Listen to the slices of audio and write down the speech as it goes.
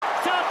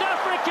South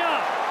Africa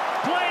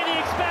play the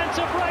expanse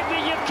of rugby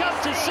you've come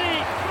to see.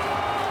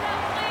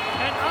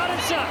 And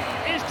Arisa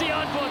is the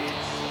antwoord.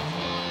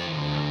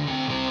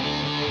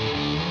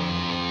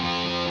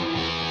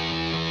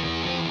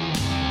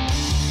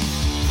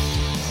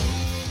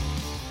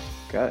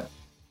 Good.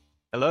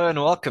 Hello and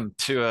welcome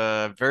to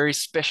a very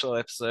special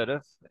episode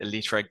of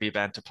Elite Rugby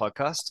Banter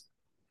Podcast.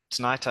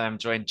 Tonight I am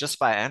joined just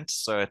by Ant,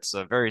 so it's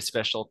a very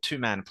special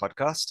two-man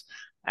podcast,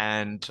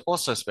 and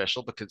also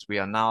special because we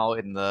are now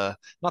in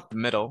not the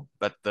middle,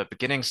 but the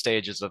beginning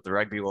stages of the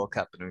Rugby World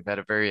Cup, and we've had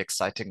a very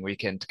exciting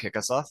weekend to kick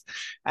us off.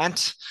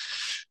 Ant,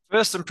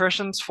 first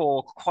impressions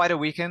for quite a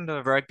weekend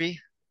of rugby.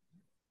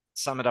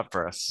 Sum it up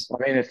for us. I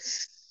mean,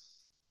 it's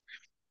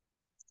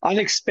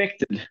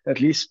unexpected, at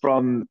least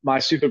from my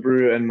Super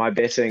Brew and my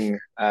betting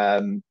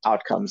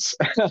outcomes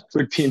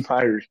would be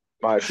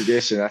my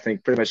suggestion. I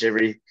think pretty much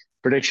every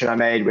prediction I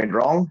made went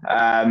wrong.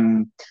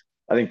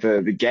 I think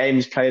the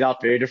games played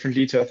out very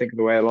differently to I think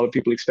the way a lot of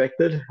people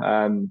expected.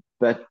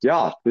 But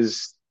yeah, it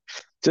was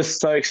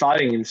just so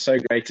exciting and so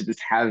great to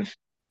just have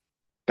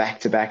back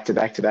to back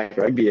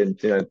rugby, and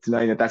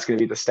knowing that that's going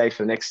to be the state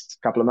for the next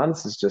couple of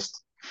months is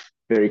just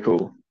very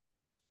cool.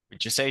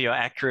 Would you say your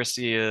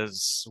accuracy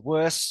is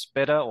worse,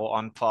 better, or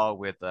on par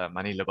with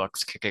Money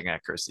Lubbock's kicking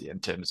accuracy in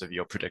terms of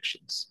your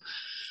predictions?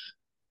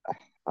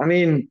 I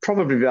mean,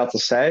 probably about the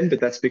same, but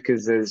that's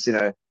because there's,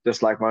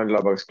 just like Money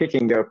Lubbock's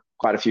kicking, there are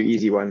quite a few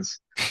easy ones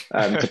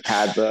to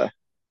pad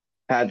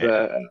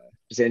the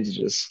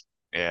percentages.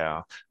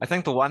 Yeah, I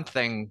think the one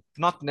thing,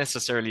 not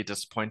necessarily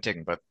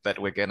disappointing, but that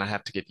we're going to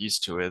have to get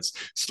used to is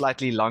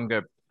slightly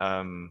longer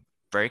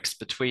breaks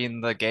between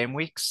the game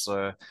weeks.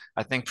 So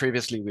I think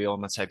previously we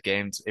almost had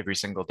games every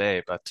single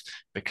day, but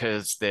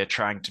because they're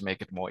trying to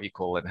make it more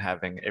equal and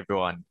having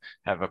everyone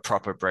have a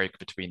proper break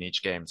between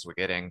each games, we're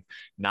getting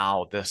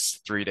now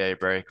this 3-day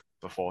break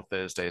before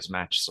Thursday's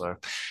match. So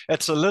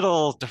it's a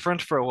little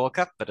different for a World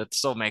Cup, but it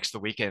still makes the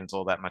weekends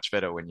all that much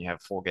better when you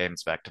have 4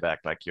 games back to back,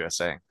 like you were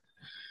saying.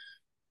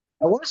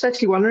 I was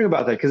actually wondering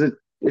about that because it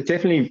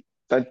definitely,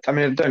 I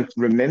don't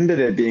remember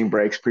there being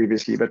breaks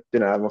previously, but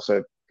I'm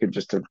also could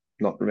just have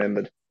not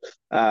remembered.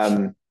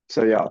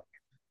 So yeah,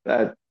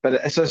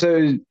 but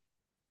so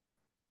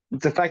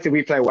the fact that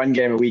we play one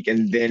game a week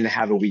and then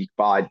have a week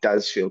bye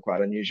does feel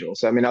quite unusual.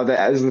 So I mean,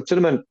 is the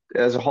tournament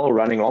as a whole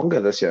running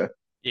longer this year?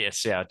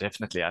 Yes, yeah,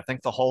 definitely. I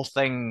think the whole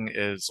thing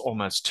is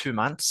almost 2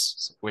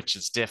 months, which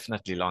is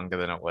definitely longer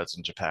than it was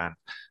in Japan.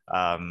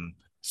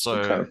 So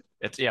Okay.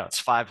 it's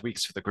 5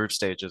 weeks for the group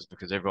stages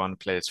because everyone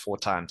plays 4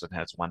 times and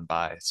has one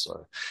bye.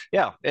 So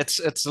yeah,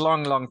 it's a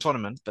long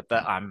tournament, but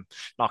I'm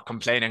not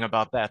complaining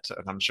about that,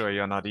 and I'm sure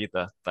you're not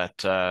either.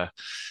 But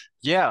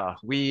yeah,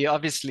 we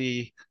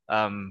obviously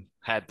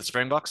had the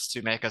Springboks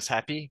to make us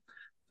happy.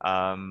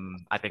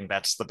 I think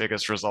that's the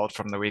biggest result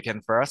from the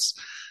weekend for us.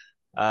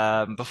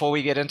 Before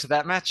we get into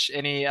that match,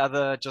 any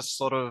other just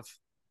sort of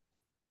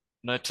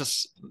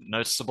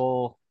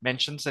noticeable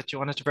mentions that you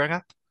wanted to bring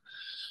up?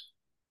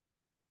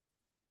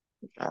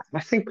 I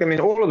think,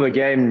 all of the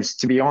games,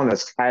 to be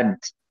honest, had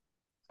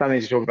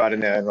something to talk about in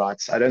their own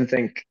rights. I don't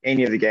think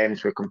any of the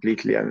games were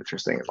completely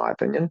uninteresting, in my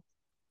opinion,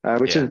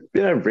 which Yeah.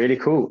 is, really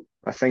cool.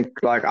 I think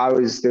there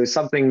was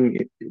something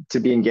to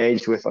be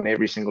engaged with on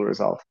every single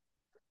result,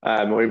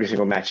 or every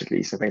single match at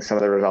least. I think some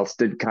of the results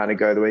did kind of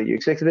go the way you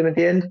expected them at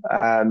the end.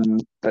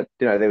 But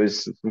there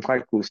was some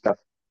quite cool stuff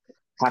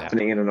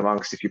happening in and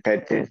amongst if you paid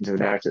attention to the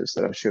narratives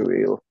that I'm sure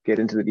we'll get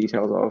into the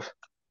details of.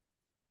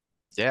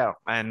 Yeah,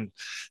 and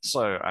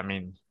so I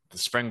mean, the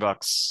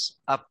Springboks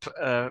up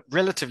a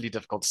relatively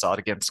difficult start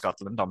against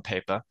Scotland on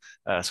paper.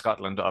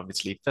 Scotland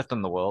obviously 5th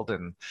in the world,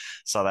 and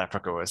South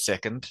Africa was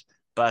 2nd.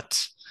 But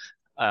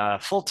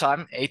full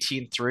time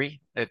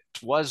 18-3. It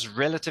was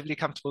relatively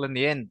comfortable in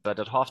the end, but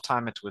at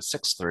halftime it was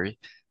 6-3.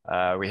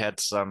 We had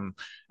some,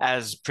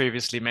 as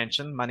previously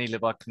mentioned, Money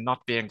Lubbock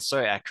not being so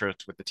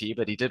accurate with the tee,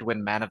 but he did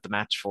win man of the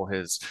match for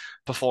his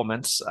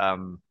performance.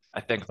 I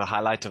think the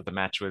highlight of the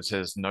match was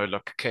his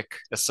no-look kick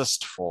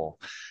assist for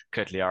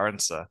Kurtley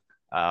Arendse.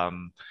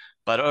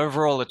 But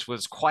overall, it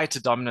was quite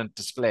a dominant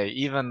display,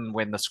 even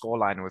when the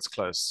scoreline was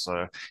close.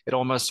 So it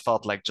almost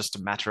felt like just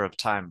a matter of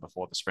time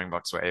before the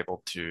Springboks were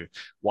able to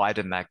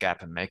widen that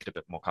gap and make it a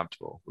bit more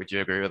comfortable. Would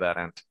you agree with that,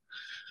 Ant?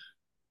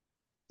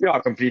 Yeah,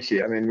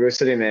 completely. We were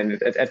sitting there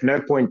and at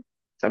no point,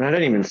 I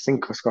don't even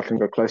think Scotland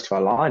got close to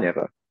our line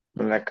ever.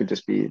 That could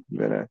just be,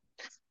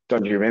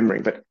 dodgy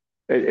remembering, but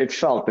it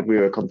felt that we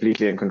were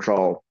completely in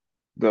control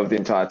of the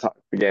entire time,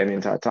 the game, the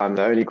entire time.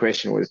 The only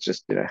question was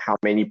just, how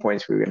many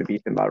points we were going to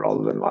beat them by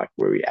rather than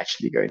were we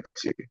actually going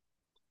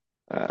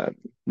to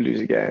lose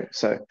a game.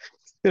 So,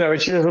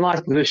 which is a nice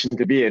position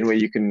to be in where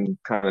you can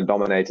kind of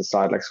dominate a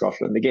side like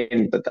Scotland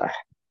again, but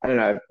I don't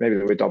know, maybe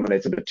we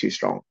dominated a bit too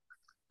strong.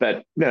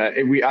 But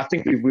I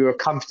think we were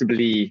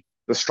comfortably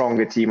the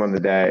stronger team on the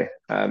day.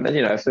 And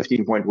a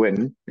 15-point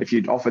win, if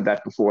you'd offered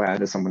that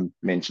beforehand, as someone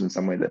mentioned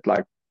somewhere,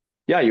 that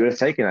you would have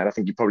taken that. I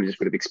think you probably just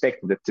would have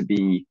expected it to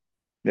be,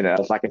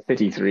 like a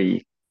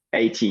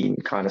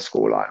 33-18 kind of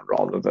scoreline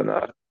rather than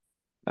a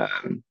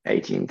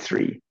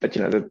 18-3. But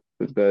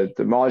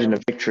the margin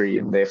of victory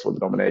and therefore the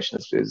domination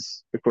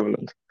is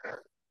equivalent.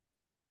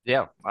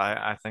 Yeah,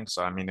 I think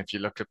so. I mean, if you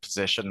look at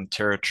possession,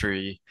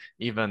 territory,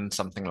 even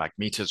something like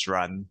meters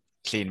run,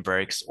 clean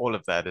breaks, all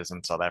of that is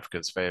in South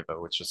Africa's favor,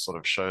 which just sort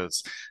of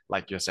shows,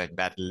 like you're saying,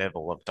 that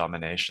level of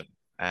domination.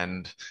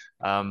 And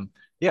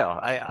yeah,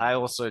 I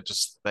also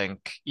just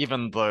think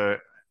even though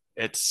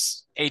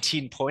it's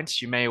 18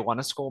 points, you may want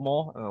to score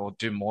more or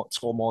do more,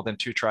 score more than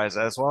two tries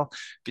as well.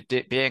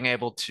 But being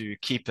able to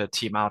keep a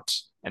team out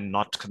and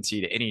not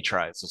concede any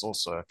tries is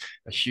also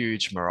a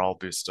huge morale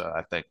booster,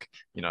 I think,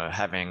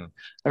 having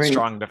I mean,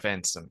 strong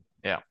defense and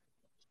yeah.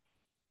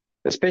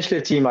 especially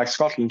a team like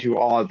Scotland, who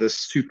are this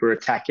super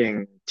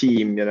attacking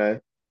team, Yeah.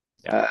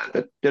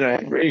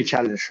 that really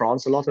challenged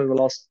France a lot over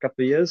the last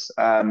couple of years.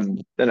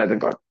 They've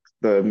got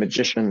the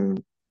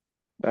magician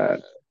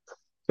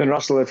Finn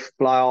Russell would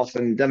fly off,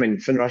 and I mean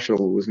Finn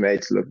Russell was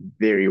made to look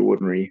very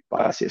ordinary by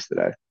us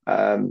yesterday.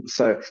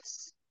 So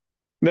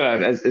no,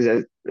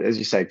 as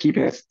you say,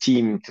 keeping a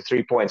team to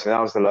 3 points, and that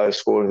was the lowest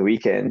score of the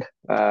weekend.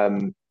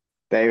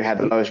 They had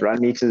the lowest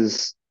run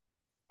meters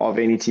of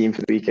any team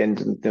for the weekend,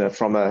 and,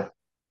 from a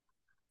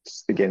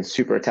again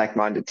super attack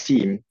minded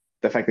team.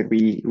 The fact that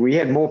we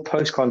had more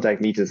post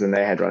contact meters than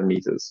they had run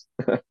meters.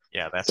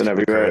 Yeah, that's So no, kind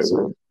we of crazy.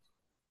 were.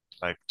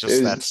 Like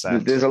just that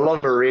stat. There's a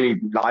lot of really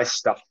nice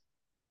stuff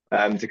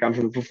to come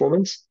from the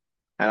performance,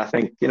 and I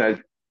think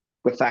the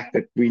fact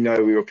that we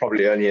know we were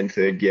probably only in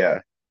third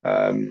gear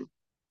um,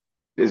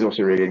 is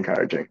also really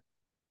encouraging.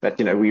 That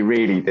we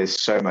really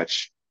there's so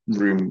much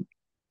room.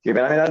 Yeah,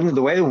 but I mean, I don't know,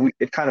 the way that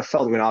it kind of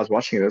felt when I was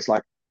watching it, it was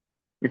like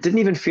it didn't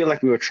even feel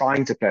like we were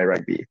trying to play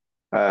rugby.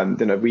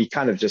 We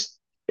kind of just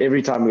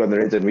every time we got in the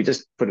red zone, we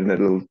just put in a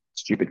little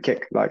stupid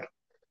kick. Like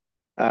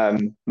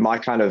my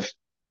kind of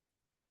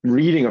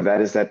reading of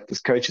that is that the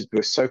coaches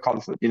were so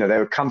confident, they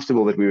were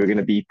comfortable that we were going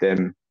to beat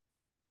them.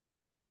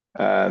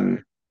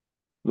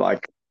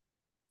 Like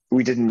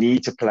we didn't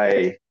need to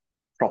play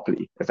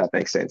properly, if that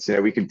makes sense.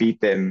 We could beat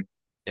them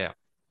Yeah.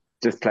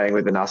 just playing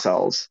within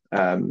ourselves,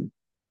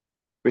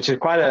 which is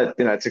quite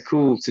it's a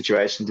cool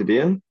situation to be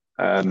in.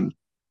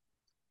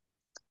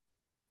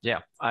 Yeah.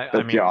 I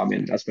But yeah, mean,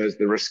 I mean, I suppose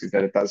the risk is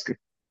that it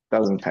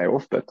doesn't pay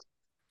off, but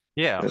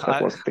yeah,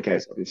 that wasn't the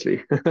case,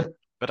 obviously.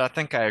 but I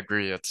think I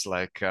agree. It's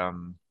like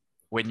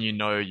when you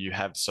know you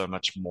have so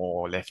much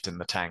more left in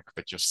the tank,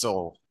 but you're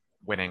still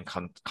winning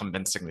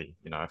convincingly,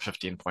 a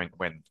 15-point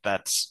win.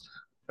 That's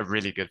a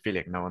really good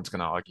feeling. No one's going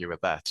to argue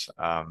with that.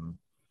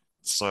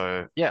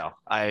 So yeah,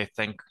 I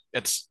think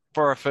it's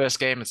for a first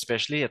game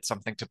especially, it's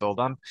something to build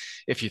on.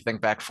 If you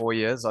think back 4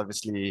 years,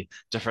 obviously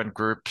different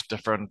group,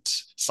 different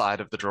side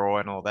of the draw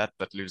and all that,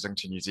 but losing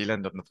to New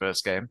Zealand in the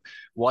first game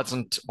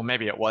wasn't, or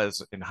maybe it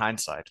was in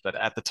hindsight, but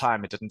at the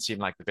time it didn't seem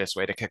like the best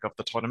way to kick off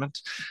the tournament.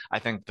 I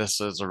think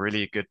this is a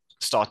really good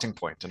starting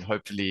point and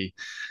hopefully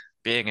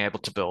being able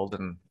to build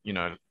and,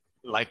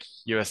 like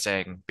you were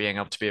saying, being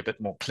able to be a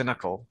bit more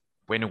clinical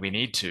when we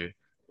need to.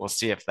 We'll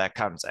see if that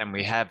comes. And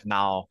we have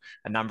now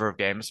a number of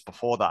games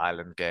before the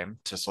Ireland game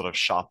to sort of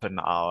sharpen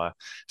our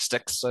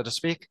sticks, so to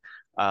speak.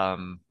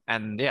 And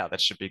yeah,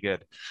 that should be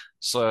good.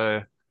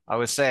 So I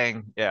was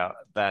saying, yeah,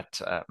 that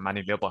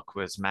Manie Libbok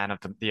was man of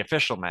the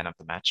official man of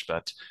the match.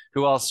 But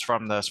who else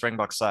from the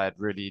Springbok side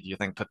really do you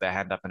think put their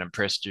hand up and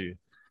impressed you?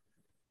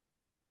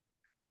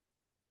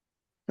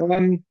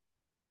 Um,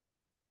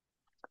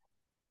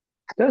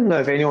 I don't know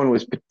if anyone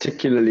was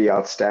particularly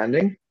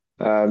outstanding.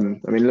 I mean,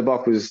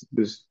 Lebok was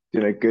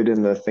good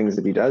in the things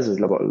that he does, his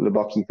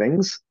Lebocky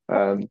things.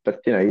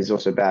 But he's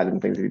also bad in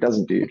things that he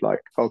doesn't do, like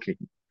goal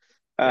kicking.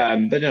 Yeah,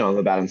 But on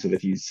the balance of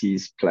it,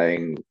 he's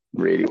playing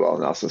really well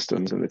in our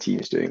systems, and the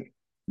team's doing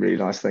really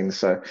nice things.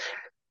 So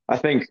I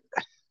think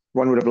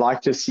one would have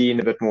liked to have seen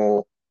a bit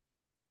more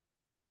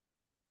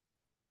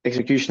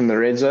execution in the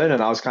red zone,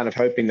 and I was kind of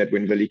hoping that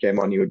when Willie came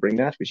on, he would bring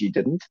that, which he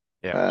didn't.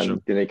 yeah, sure.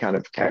 Then he kind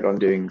of carried on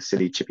doing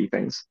silly chippy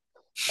things.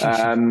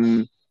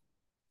 Um,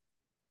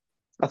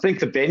 I think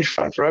the bench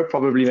front row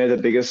probably made the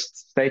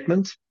biggest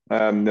statement.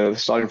 The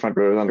starting front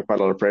row was under quite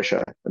a lot of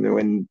pressure, and then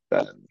when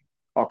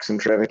Ox and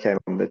Trevor came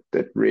on,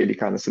 that really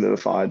kind of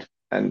solidified,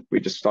 and we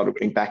just started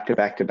winning back to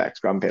back to back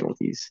scrum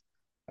penalties.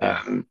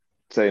 Yeah.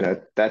 So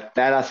that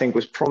I think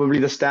was probably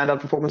the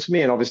standout performance for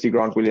me, and obviously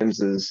Grant Williams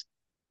is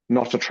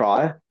not to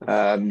try.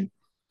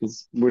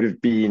 Would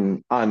have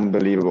been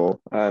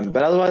unbelievable. But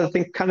otherwise, I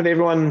think kind of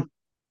everyone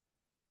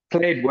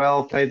played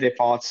well, played their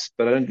parts,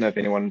 but I don't know if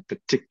anyone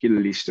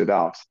particularly stood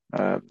out.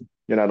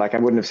 Like I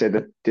wouldn't have said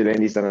that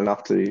Delaney's done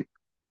enough to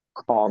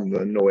calm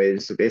the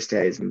noise of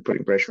STAs and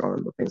putting pressure on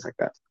them or things like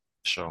that.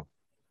 Sure.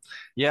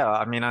 Yeah,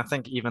 I mean, I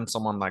think even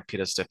someone like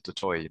Peter Steph du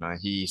Toit,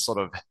 he sort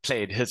of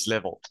played his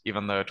level,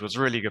 even though it was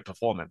a really good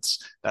performance.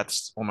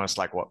 That's almost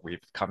like what we've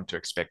come to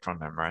expect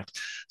from him, right?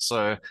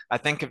 So I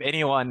think if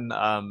anyone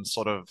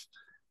sort of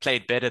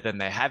played better than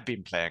they have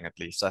been playing, at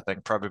least. I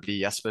think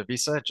probably Jasper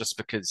Wiese, just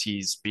because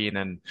he's been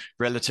in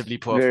relatively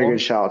poor Very good form.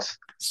 shout.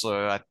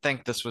 So I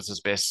think this was his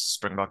best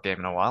Springbok game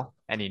in a while,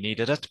 and he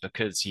needed it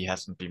because he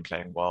hasn't been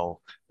playing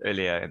well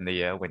earlier in the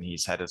year when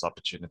he's had his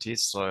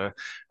opportunities. So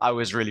I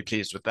was really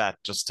pleased with that,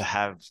 just to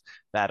have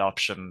that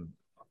option,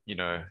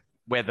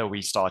 whether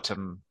we start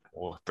him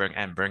or bring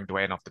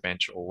Dwayne off the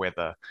bench, or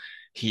whether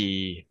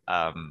he's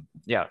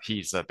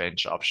a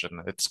bench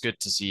option. It's good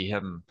to see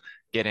him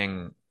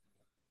getting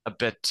a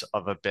bit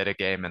of a better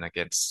game and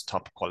against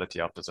top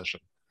quality opposition.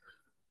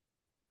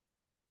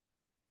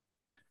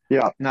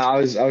 Yeah, no, I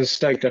was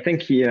stoked. I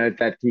think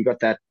that he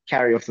got that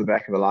carry off the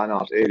back of the line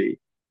out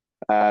early.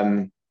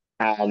 Um,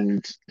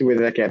 and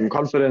whether that gave him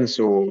confidence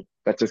or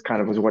that just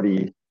kind of was what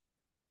he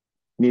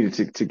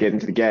needed to get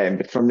into the game.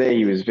 But from there,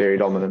 he was very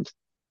dominant,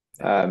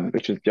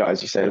 which was, yeah,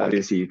 as you say,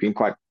 obviously he's been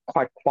quite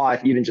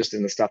quiet, even just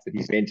in the stuff that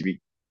he's meant to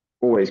be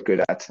always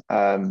good at,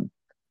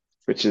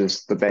 which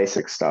is the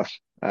basic stuff.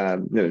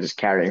 Just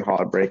carrying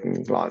hard,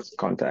 breaking lines of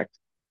contact.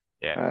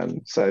 Yeah.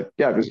 So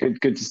yeah, it was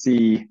good to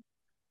see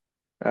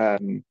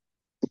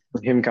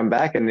him come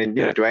back, and then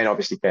Dwayne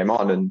obviously came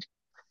on and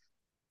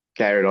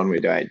carried on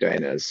with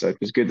Dwayne is. So it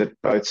was good that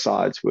both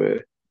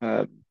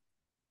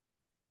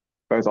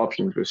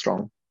options were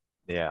strong.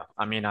 Yeah,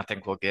 I mean, I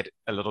think we'll get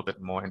a little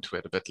bit more into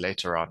it a bit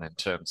later on in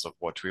terms of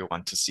what we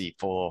want to see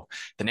for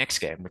the next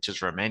game, which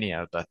is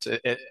Romania. But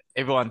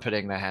everyone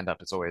putting their hand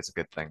up is always a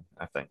good thing,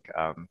 I think.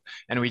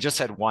 And we just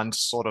had one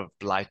sort of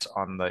blight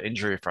on the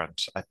injury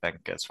front, I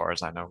think, as far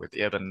as I know, with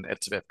Eben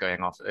Etzebeth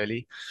going off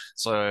early.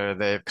 So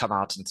they've come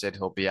out and said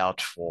he'll be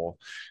out for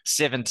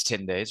 7 to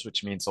 10 days,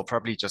 which means he'll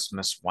probably just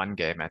miss one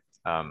game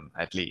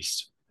at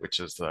least, which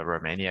is the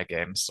Romania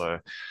game. So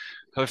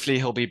hopefully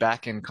he'll be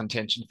back in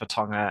contention for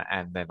Tonga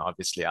and then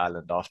obviously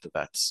Ireland after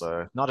that.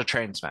 So not a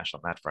train smash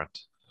on that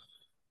front.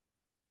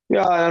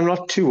 Yeah, I'm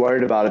not too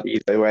worried about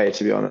it either way,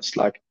 to be honest.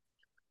 Like,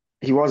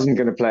 he wasn't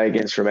going to play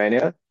against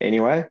Romania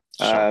anyway.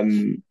 Sure.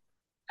 And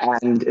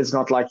it's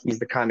not like he's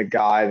the kind of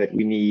guy that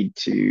we need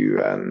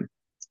to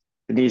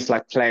that needs to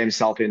like play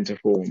himself into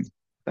form.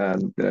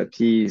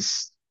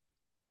 He's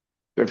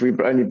if we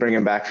only bring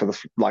him back for the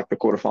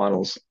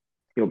quarterfinals,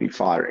 he'll be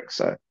firing.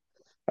 So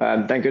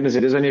thank goodness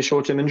it is only a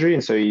short-term injury,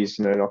 and so he's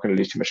not going to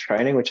lose too much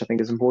training, which I think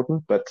is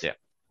important. But Yeah.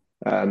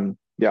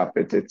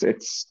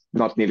 It's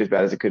not nearly as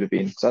bad as it could have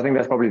been. So I think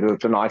that's probably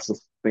the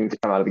nicest thing to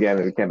come out of the game,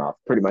 that it came out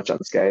pretty much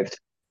unscathed.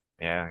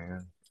 Yeah.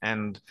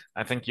 And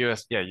I think you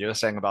were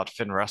saying about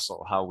Finn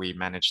Russell, how we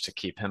managed to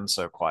keep him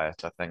so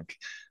quiet. I think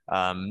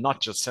not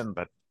just him,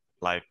 but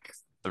like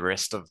the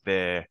rest of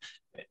their,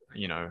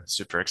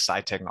 super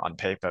exciting on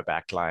paper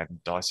backline,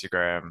 Darcy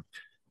Graham,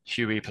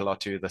 Huey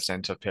Pilotu, the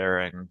center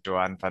pairing,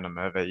 Duan van der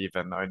Merwe,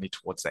 even only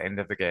towards the end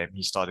of the game,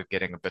 he started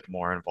getting a bit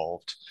more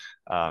involved.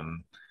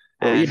 Well,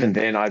 even And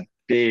then, I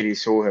barely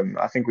saw him.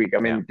 I think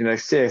yeah,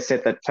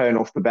 set that tone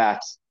off the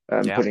bat,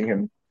 yeah, putting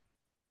him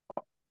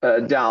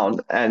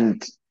down,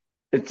 and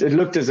it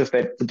looked as if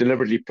they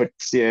deliberately put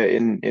Sear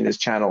in his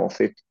channel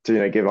to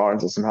give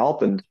Arendse some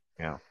help. And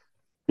yeah,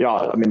 yeah,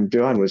 I mean,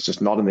 Duhan was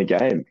just not in the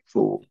game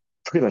for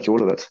pretty much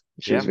all of it,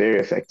 which was yeah. very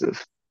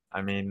effective.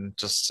 I mean,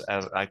 just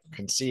as I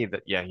can see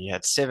that, yeah, he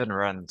had 7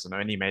 runs and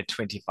only made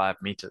 25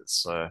 meters.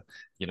 So,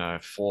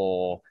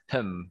 for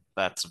him,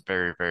 that's a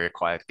very, very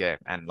quiet game.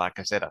 And like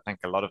I said, I think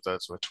a lot of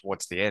those were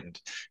towards the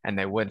end and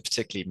they weren't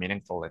particularly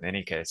meaningful in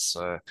any case.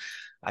 So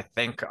I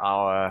think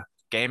our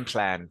game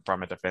plan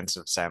from a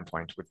defensive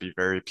standpoint would be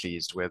very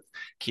pleased with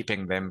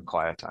keeping them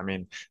quiet. I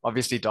mean,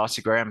 obviously,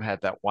 Darcy Graham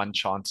had that one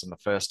chance in the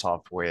first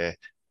half where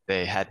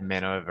they had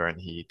men over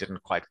and he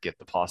didn't quite get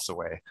the pass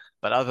away.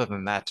 But other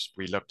than that,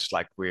 we looked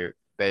like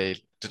they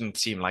didn't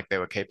seem like they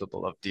were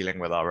capable of dealing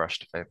with our rush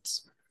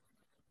defense.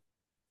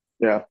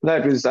 Yeah, no,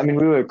 it was. I mean,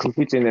 we were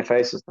completely in their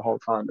faces the whole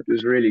time. It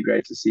was really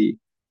great to see.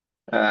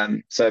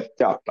 So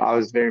yeah, I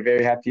was very,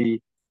 very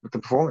happy with the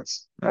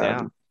performance.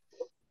 Yeah,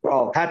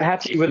 Well,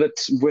 happy with it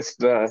with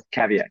the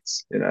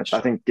caveats.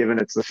 I think given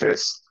it's the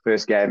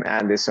first game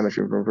and there's so much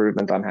room for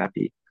improvement, I'm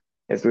happy.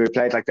 If we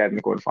played like that in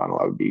the quarterfinal,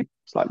 I would be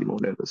slightly more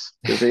nervous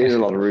because there is a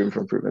lot of room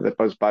for improvement. That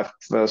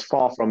was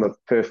far from a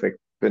perfect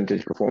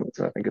vintage performance,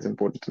 and I think it's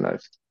important to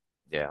note.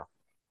 yeah,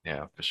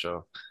 yeah, for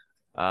sure.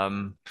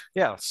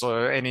 Yeah,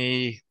 so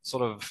any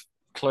sort of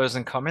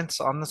closing comments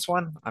on this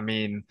one? I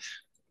mean,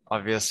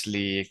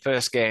 obviously,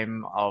 first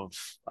game of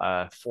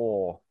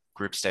 4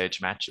 group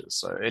stage matches,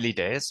 so early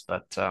days,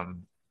 but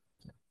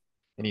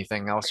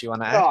anything else you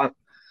want to add?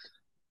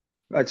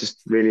 Yeah, I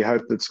just really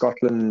hope that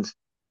Scotland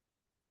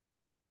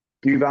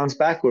do bounce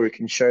back, or it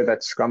can show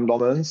that scrum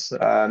dominance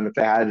that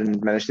they had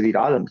and managed to beat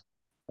Ireland.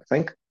 I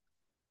think.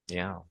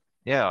 Yeah.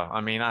 Yeah.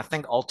 I mean, I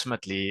think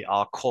ultimately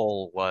our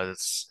call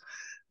was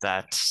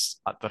that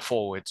the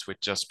forwards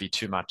would just be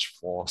too much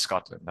for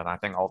Scotland. And I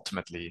think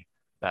ultimately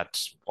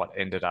that's what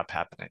ended up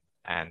happening.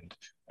 And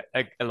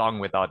along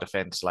with our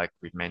defense, like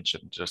we've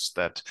mentioned, just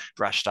that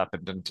rushed up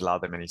and didn't allow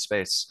them any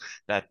space,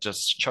 that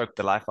just choked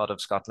the life out of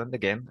Scotland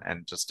again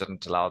and just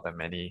didn't allow them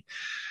any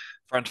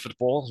front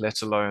football,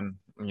 let alone,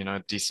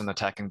 decent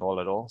attacking ball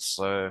at all.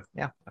 So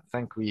yeah, I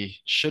think we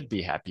should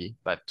be happy,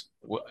 but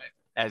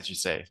as you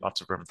say,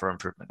 lots of room for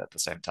improvement at the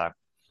same time.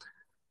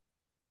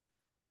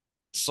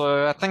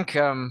 So I think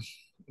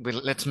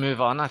let's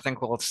move on. I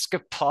think we'll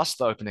skip past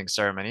the opening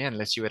ceremony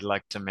unless you would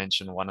like to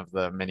mention one of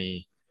the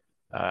many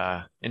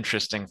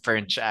interesting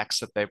French acts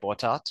that they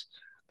brought out.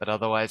 But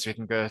otherwise, we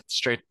can go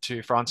straight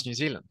to France, New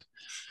Zealand.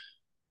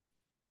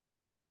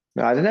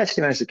 No, I didn't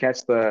actually manage to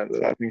catch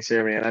the opening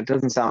ceremony, and it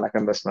doesn't sound like I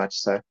missed much.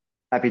 So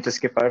happy to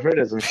skip over it,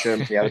 as I'm sure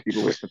many other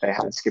people wish that they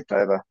had skipped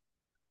over.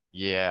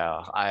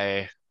 Yeah,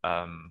 I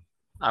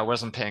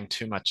wasn't paying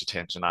too much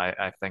attention.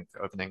 I think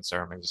opening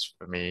ceremonies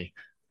for me,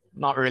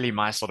 not really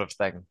my sort of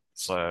thing.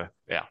 So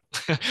yeah,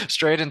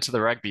 straight into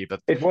the rugby.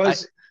 But It I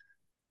was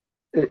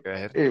it, go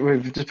ahead. it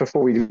was just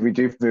before we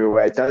do move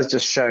away. It does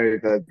just show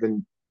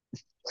the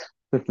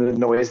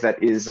noise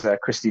that is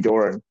Christy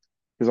Doran,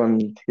 because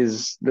on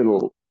his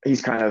little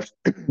he's kind of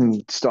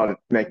started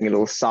making a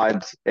little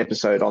side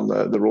episode on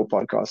the Raw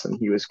podcast, and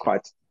he was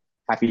quite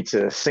happy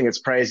to sing its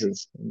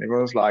praises, and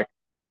everyone was like,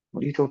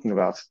 "What are you talking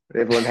about?"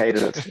 Everyone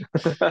hated it.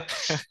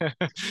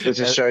 It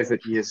just Uh, shows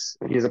that he is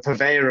a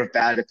purveyor of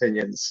bad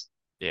opinions.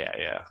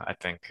 yeah. I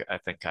think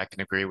I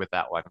can agree with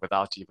that one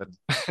without even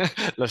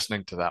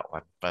listening to that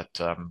one. But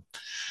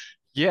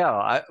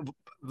yeah,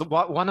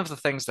 one of the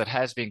things that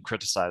has been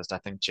criticized, I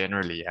think,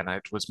 generally, and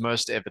it was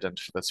most evident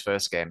for this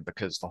first game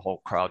because the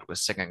whole crowd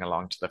was singing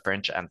along to the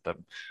French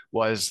anthem,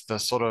 was the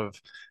sort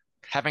of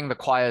having the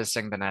choirs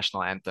sing the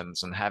national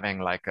anthems and having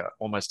like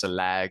almost a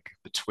lag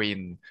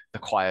between the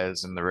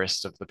choirs and the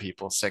rest of the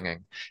people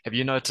singing. Have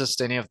you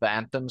noticed any of the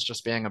anthems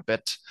just being a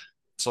bit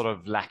sort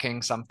of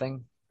lacking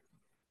something?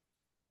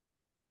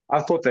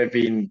 I thought they've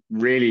been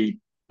really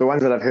the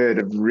ones that I've heard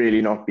have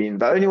really not been.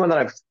 The only one that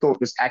I've thought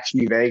was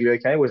actually vaguely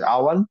okay was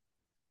our one.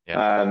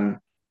 Yeah. Um,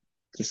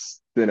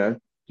 just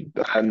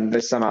they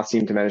somehow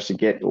seem to manage to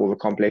get all the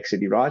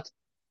complexity right.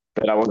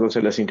 But I was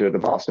also listening to it the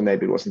past, so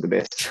maybe it wasn't the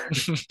best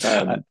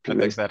I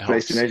think that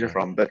place to helps. measure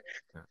from. But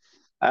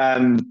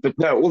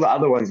no, all the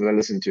other ones that I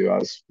listened to, I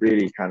was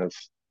really kind of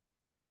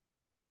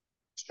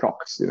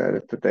shocked,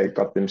 that they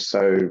got them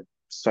so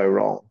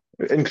wrong,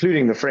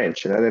 including the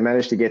French. They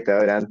managed to get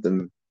their own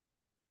anthem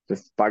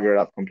just bugger it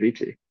up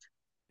completely,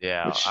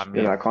 Yeah, I which I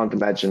mean, can't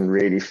imagine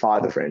really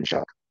fire the French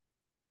up.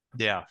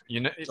 yeah,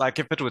 like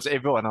if it was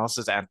everyone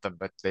else's anthem,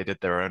 but they did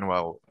their own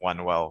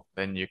one well,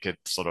 then you could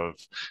sort of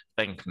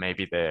think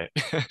maybe they're,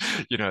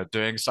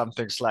 doing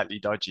something slightly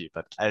dodgy.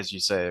 But as you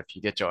say, if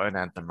you get your own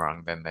anthem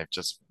wrong, then they've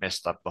just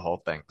messed up the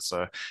whole thing.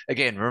 So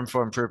again, room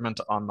for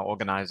improvement on the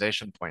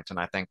organization point, and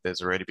I think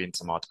there's already been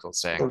some articles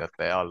saying that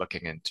they are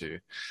looking into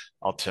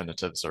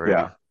alternatives Yeah,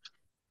 already.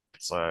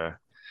 So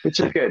which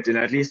is good.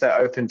 At least they're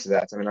open to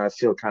that. I mean, I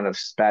feel kind of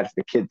bad for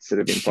the kids that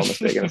have been promised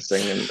they're going to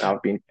sing and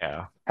I've been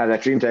yeah. had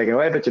that dream taken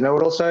away. But you know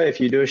what? Also, if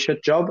you do a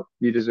shit job,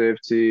 you deserve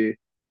to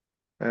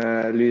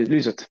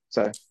lose it.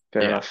 So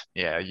fair Yeah, enough.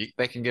 yeah,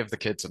 they can give the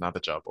kids another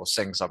job or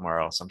sing somewhere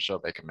else. I'm sure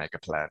they can make a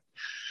plan.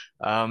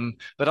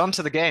 But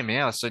onto the game,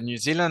 yeah. So New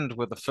Zealand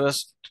were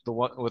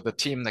the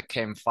team that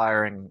came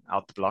firing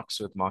out the blocks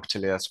with Mark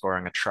Tillier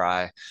scoring a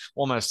try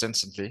almost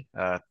instantly,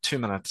 2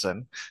 minutes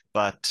in.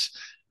 But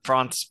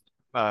France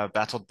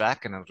battled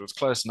back and it was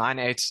close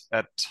 9-8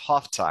 at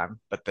halftime.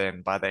 But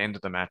then by the end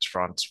of the match,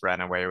 France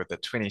ran away with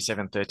it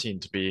 27-13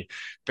 to be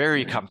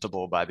very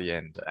comfortable by the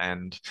end.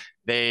 And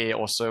they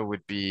also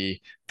would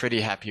be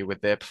pretty happy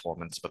with their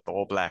performance. But the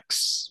All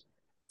Blacks,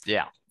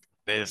 yeah,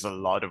 there's a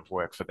lot of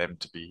work for them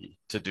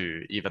to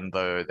do, even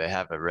though they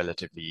have a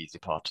relatively easy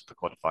part of the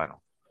quarterfinal.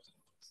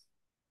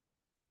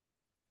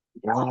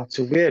 Yeah, it's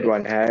a weird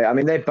one. Hey, I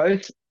mean,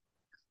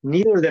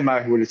 neither of them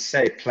I would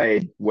say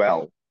played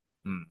well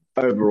Hmm.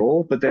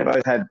 overall, but they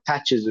both had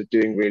patches of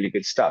doing really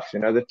good stuff.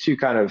 The two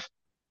kind of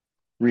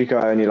Rico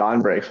only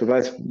line breaks were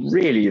both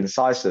really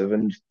incisive,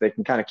 and they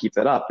can kind of keep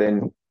that up,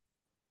 then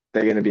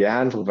they're going to be a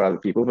handful for other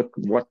people. But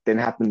what then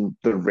happened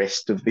the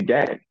rest of the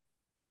game?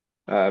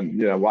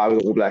 Why were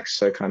the All Blacks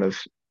so kind of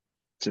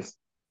just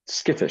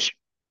skittish?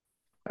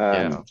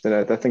 Yeah,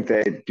 I think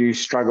they do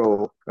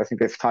struggle. I think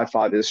their Thai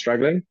five is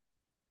struggling.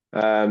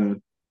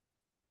 Um,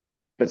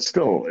 but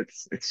still,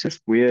 it's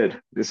just weird.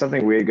 There's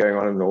something weird going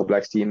on in the All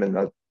Blacks team, and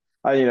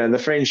the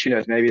French,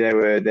 maybe they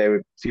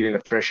were feeling the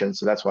pressure, and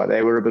so that's why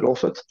they were a bit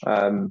off it.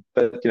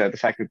 But the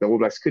fact that the All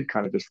Blacks could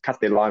kind of just cut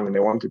their line when they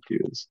wanted to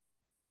is,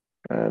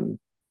 um,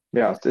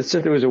 yeah,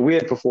 it was a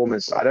weird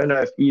performance. I don't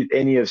know if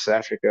any of South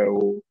Africa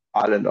or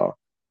Ireland are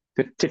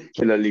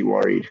particularly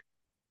worried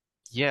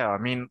yeah. I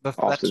mean,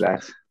 after that's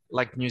that.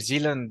 like New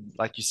Zealand,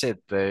 like you said,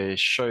 they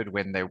showed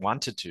when they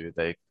wanted to.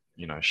 They,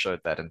 showed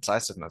that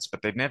incisiveness,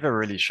 but they never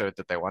really showed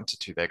that they wanted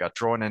to. They got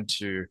drawn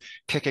into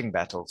kicking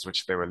battles,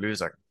 which they were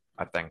losing.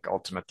 I think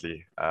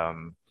ultimately,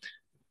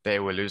 they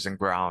were losing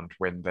ground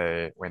when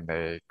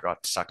they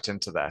got sucked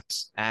into that,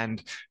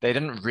 and they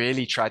didn't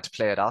really try to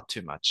play it out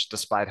too much,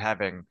 despite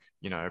having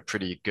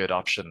pretty good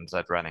options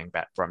at running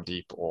back from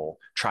deep or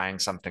trying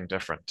something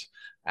different.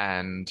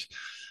 And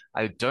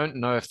I don't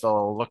know if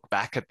they'll look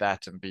back at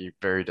that and be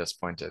very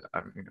disappointed.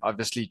 I mean,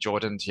 obviously,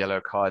 Jordan's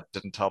yellow card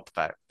didn't help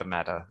the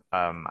matter.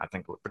 I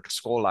think the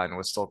scoreline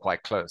was still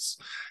quite close.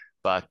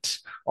 But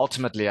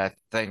ultimately, I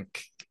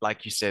think,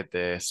 like you said,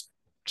 they're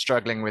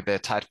struggling with their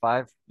tight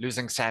five.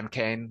 Losing Sam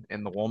Kane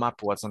in the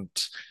warm-up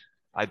wasn't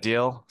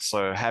ideal.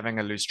 So having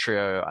a loose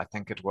trio, I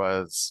think it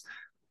was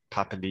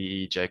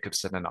Papali,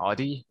 Jacobson, and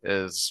Adi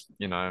is,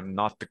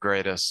 not the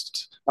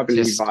greatest I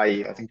believe test.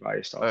 I think Vai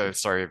Oh, started.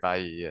 sorry,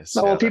 Bailly. Yes,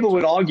 No, well, yeah, people that's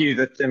would right. argue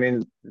that, I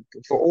mean,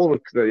 for all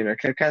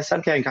the,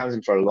 Sam Kane comes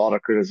in for a lot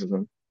of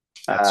criticism.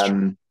 That's true.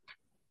 Um,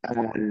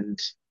 and,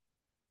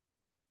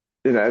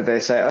 they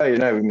say,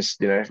 oh, we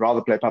must,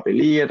 rather play Puppy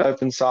Lee at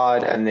open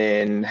side and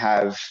then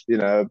have,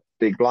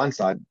 big blind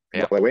side.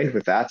 Well, Yeah, they went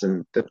with that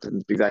and that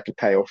didn't exactly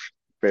pay off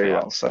very yeah,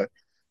 well. So,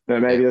 yeah,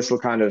 maybe this will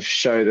kind of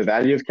show the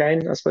value of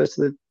Kane, I suppose,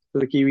 to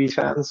the Kiwi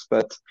fans.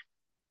 But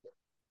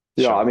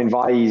yeah, I sure. mean,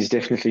 Vai is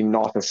definitely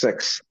not a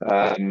six.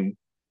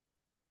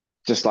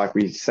 Just like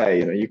we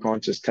say, you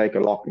can't just take a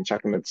lock and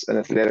chuck him at an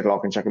athletic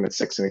lock and chuck him at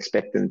six and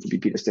expect him to be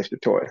Peter Steph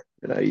toy.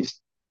 He's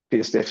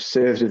Peter Steph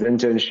served his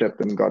internship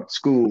and got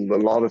schooled a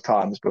lot of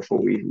times before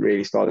we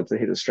really started to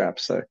hit his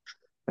straps. So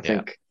I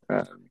Yeah, think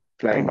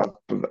playing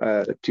up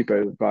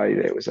Tupo by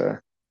there was an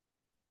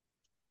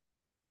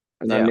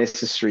yeah,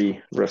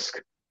 unnecessary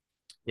risk.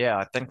 yeah.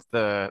 I think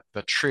the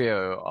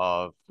trio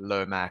of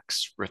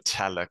Lomax,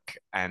 Retallick,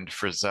 and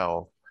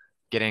Frizzell,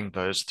 getting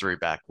those three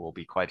back will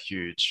be quite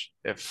huge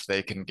if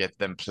they can get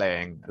them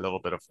playing a little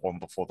bit of form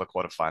before the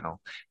quarterfinal.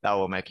 That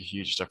will make a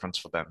huge difference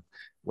for them,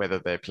 whether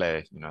they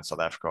play, South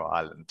Africa or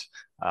Ireland.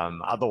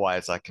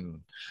 Otherwise, I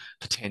can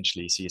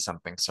potentially see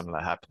something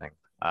similar happening.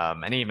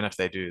 And even if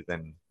they do,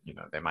 then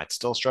they might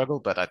still struggle.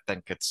 But I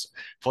think it's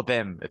for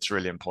them, it's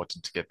really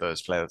important to get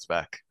those players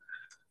back.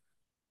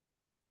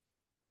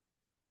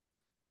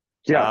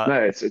 Yeah, Uh, no,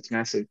 it's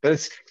massive, but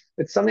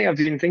it's something I've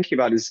been thinking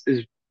about. Is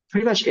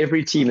pretty much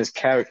every team is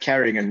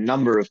carrying a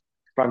number of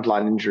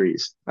frontline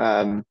injuries.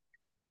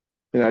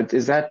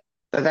 Is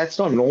that's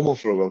not normal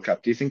for a World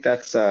Cup? Do you think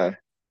that's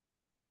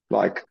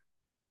like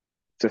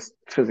just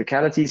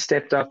physicality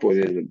stepped up, or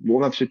the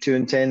warm-ups were too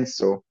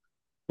intense, or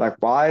like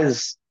why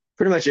is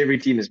pretty much every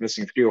team is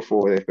missing three or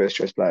four of their first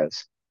choice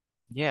players?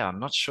 Yeah, I'm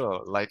not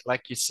sure.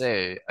 Like you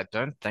say, I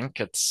don't think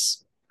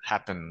it's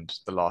happened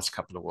the last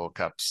couple of World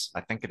Cups.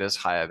 I think it is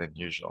higher than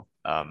usual.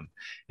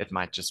 It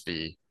might just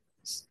be,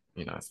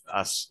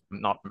 us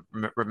not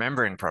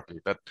remembering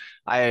properly, but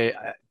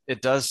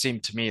it does seem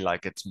to me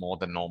like it's more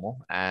than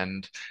normal,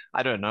 and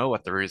I don't know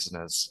what the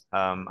reason is.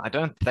 I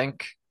don't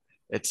think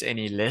it's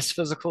any less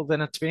physical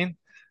than it's been.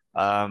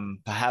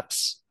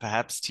 Perhaps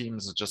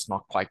teams are just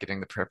not quite getting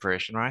the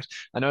preparation right.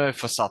 I know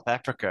for South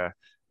Africa,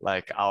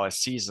 like our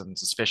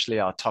seasons, especially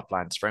our top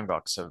line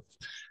Springboks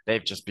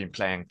they've just been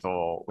playing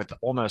with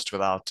almost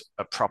without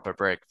a proper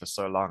break for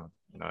so long.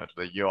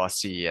 The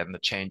URC and the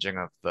changing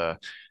of the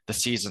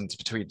seasons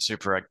between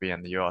Super Rugby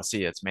and the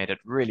URC, it's made it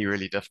really,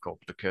 really difficult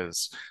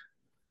because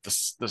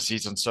the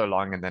season's so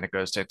long and then it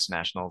goes to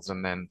internationals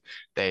and then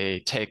they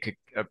take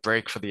a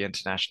break for the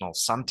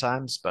internationals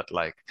sometimes, but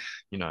like,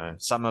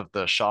 some of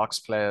the Sharks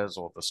players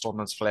or the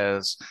Stormers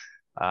players,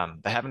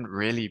 they haven't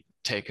really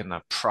taken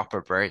a proper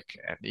break.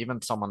 And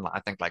even someone I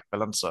think like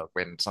Willemse,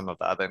 when some of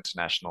the other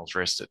internationals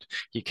rested,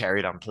 he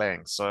carried on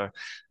playing. So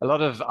a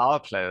lot of our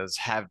players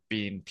have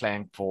been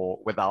playing for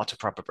without a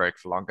proper break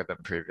for longer than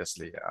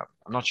previously.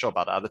 I'm not sure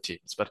about other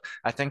teams, but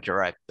I think you're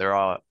right. There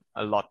are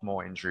a lot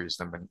more injuries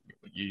than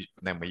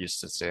we're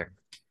used to seeing.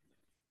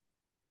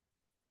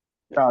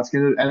 Yeah,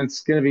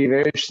 it's gonna be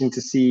very interesting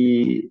to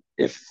see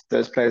if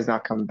those players now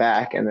come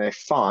back and they're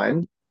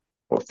fine,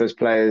 or if those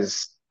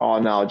players are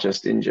now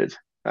just injured,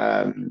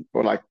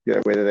 or like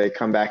whether they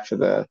come back for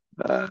the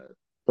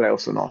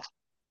playoffs or not,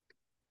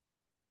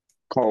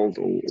 cold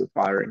or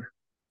firing.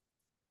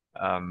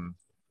 Um,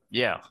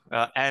 yeah,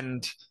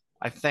 and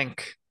I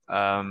think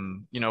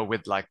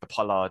with like the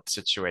Pollard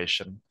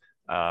situation,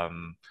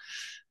 um,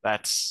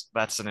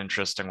 that's an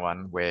interesting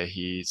one where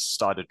he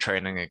started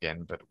training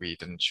again, but we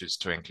didn't choose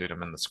to include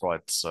him in the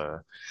squad.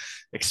 So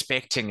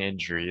expecting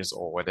injuries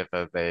or what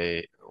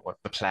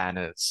the plan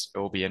is, it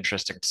will be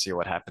interesting to see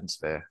what happens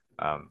there.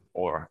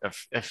 Or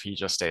if he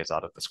just stays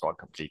out of the squad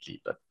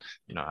completely. But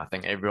I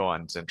think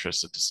everyone's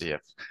interested to see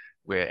if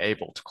we're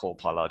able to call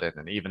Pollard in,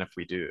 and even if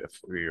we do, if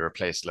we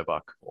replace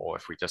Libak or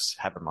if we just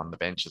have him on the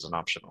bench as an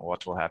option, or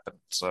what will happen.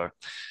 So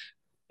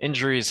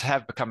injuries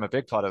have become a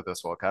big part of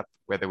this World Cup,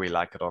 whether we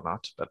like it or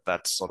not. But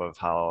that's sort of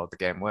how the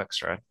game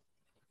works, right?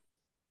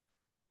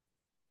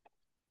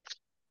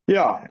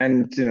 Yeah,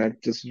 and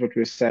just what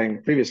we were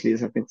saying previously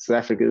is I think South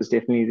Africa is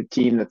definitely the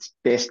team that's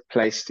best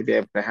placed to be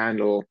able to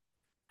handle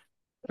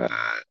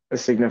a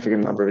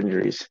significant number of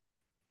injuries.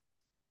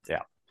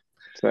 Yeah.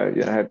 So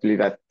hopefully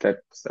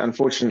that's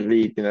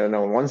unfortunately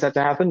no one wants that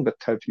to happen, but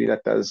hopefully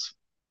that does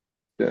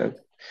uh,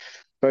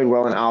 bode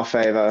well in our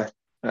favor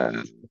uh,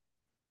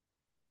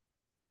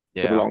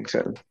 for the Yeah. long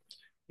term.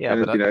 Yeah,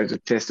 And but it's a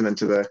testament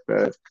to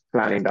the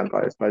planning done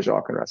by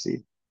Jacques and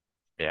Rassie.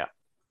 yeah.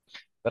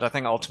 But I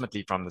think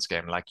ultimately from this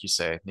game, like you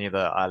say,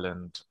 neither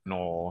Ireland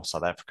nor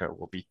South Africa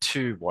will be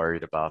too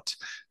worried about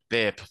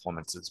their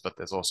performances, but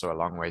there's also a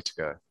long way to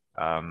go.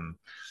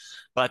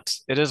 But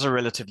it is a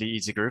relatively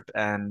easy group,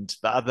 and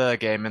the other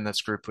game in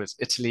this group was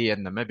Italy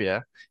and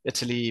Namibia.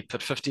 Italy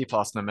put 50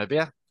 past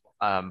Namibia.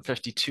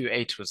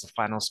 52-8 was the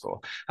final score.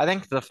 I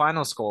think the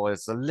final score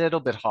is a little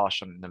bit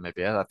harsh on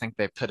Namibia. I think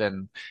they put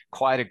in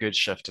quite a good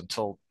shift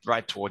until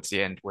right towards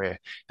the end where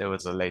there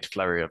was a late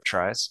flurry of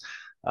tries.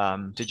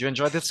 Did you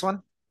enjoy this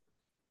one?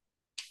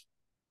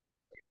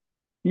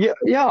 Yeah.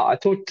 I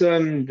thought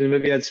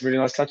Namibia had some really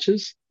nice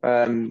touches.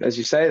 As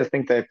you say, I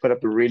think they put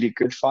up a really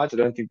good fight. I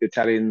don't think the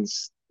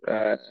Italians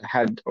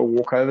had a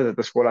walkover that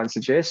the scoreline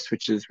suggests,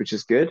 which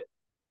is good.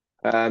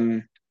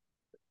 Um,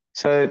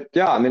 so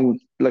yeah, I mean,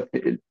 look,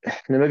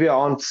 Namibia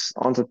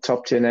aren't a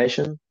top tier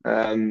nation.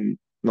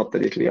 Not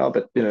that Italy are,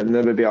 but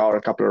Namibia are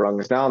a couple of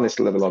rungs down. They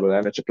still have a lot of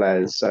amateur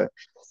players. So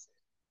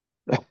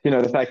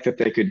the fact that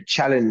they could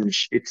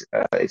challenge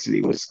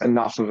Italy was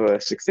enough of a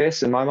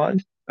success in my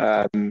mind.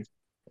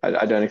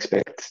 I don't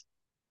expect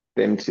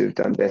them to have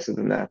done better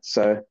than that.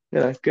 So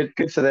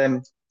good for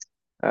them.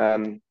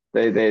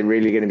 They're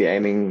really going to be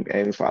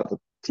aiming for other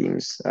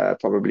teams.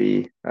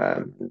 Probably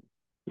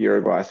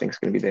Uruguay, I think, is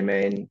going to be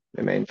their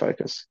main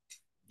focus.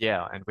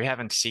 Yeah, and we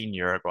haven't seen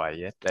Uruguay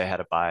yet. They had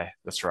a bye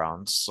this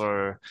round,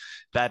 so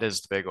that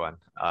is the big one.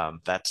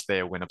 That's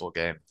their winnable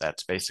game.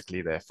 That's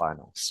basically their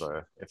final.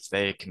 So if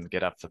they can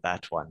get up for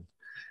that one,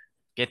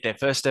 get their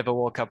first ever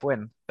World Cup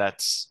win,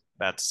 that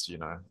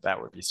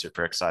would be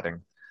super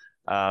exciting.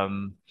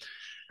 Um,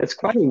 It's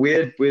quite a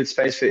weird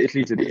space for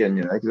Italy to be in,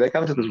 because they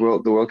come to the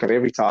World Cup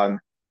every time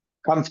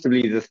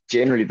comfortably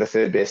generally the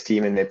third best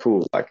team in their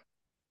pool. Like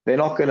they're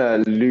not going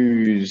to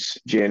lose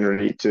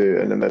generally to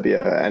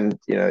Namibia and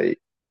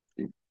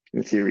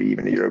in theory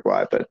even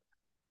Uruguay, but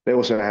they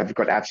also have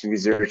got absolutely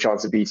zero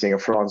chance of beating a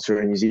France or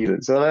a New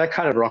Zealand. So they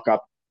kind of rock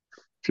up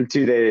to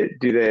do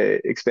their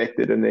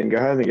expected and then go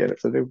home again.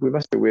 So we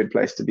must be a weird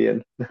place to be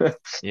in.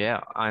 yeah,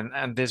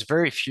 and there's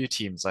very few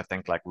teams I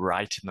think like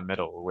right in the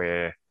middle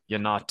where you're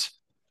not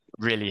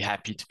really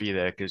happy to be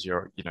there because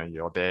you're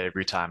there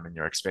every time and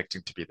you're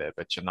expecting to be there,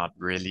 but you're not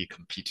really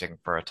competing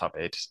for a top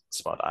eight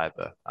spot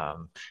either.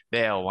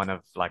 They are one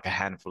of like a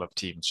handful of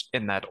teams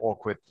in that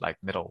awkward like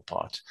middle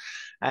part.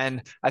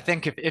 And I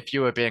think if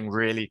you were being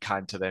really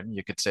kind to them,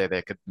 you could say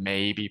they could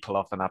maybe pull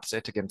off an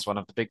upset against one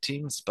of the big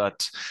teams,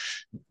 but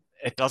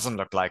it doesn't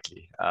look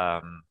likely.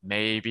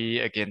 Maybe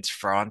against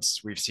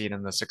France, we've seen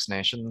in the Six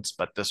Nations,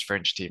 but this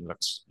French team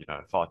looks,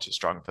 far too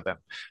strong for them.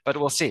 But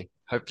we'll see.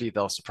 Hopefully,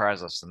 they'll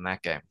surprise us in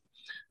that game.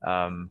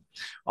 Um,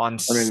 on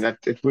I mean, that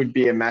it would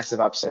be a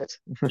massive upset.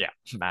 Yeah,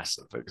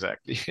 massive,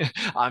 exactly.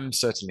 I'm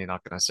certainly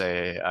not going to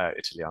say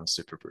Italy on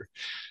Super Brew.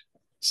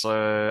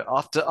 So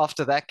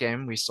after that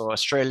game, we saw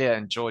Australia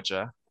and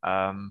Georgia.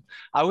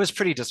 I was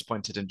pretty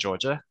disappointed in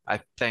Georgia. I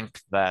think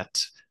that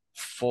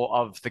four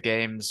of the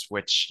games,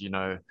 which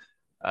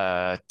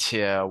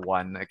tier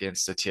one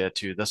against the tier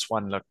two, this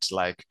one looked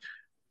like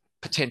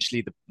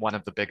potentially one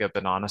of the bigger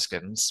banana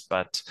skins,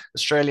 but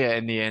Australia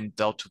in the end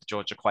dealt with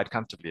Georgia quite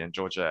comfortably, and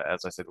Georgia,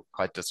 as I said,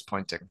 quite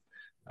disappointing.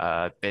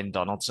 Ben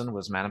Donaldson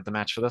was man of the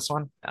match for this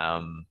one.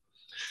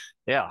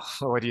 Yeah,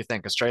 what do you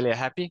think? Australia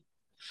happy?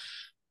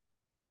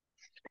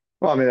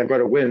 Well, I mean, they've got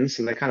to win,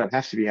 so they kind of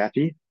have to be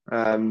happy.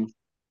 And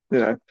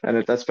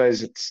I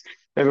suppose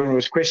everyone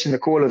was questioning the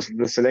call of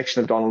the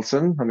selection of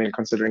Donaldson. I mean,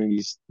 considering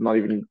he's not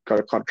even got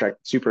a contract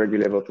Super Rugby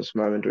level at this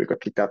moment, or he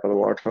got kicked out by the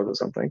Waratahs or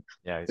something.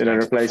 Yeah, he's going to the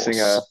Replacing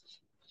a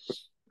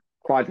force.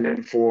 quite an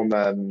informed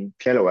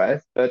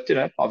Kellaway. But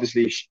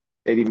obviously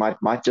Eddie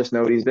might just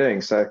know what he's doing.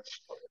 So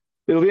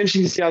it'll be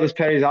interesting to see how this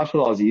plays out for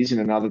the Aussies.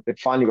 Now that they've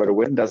finally got a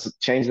win, does it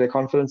change their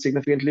confidence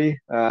significantly?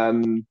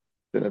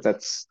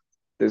 That's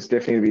there's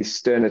definitely be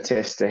sterner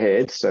tests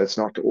ahead. So it's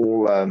not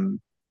all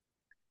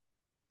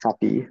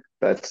happy,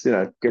 but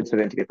good for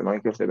them to get the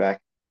monkey off their back.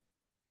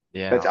 But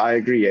Yeah. I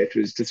agree, it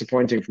was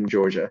disappointing from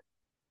Georgia.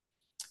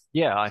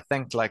 Yeah, I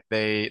think like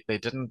they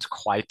didn't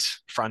quite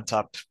front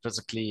up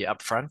physically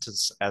up front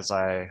as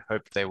I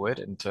hoped they would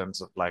in terms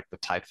of like the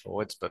tight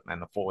forwards, but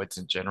and the forwards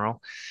in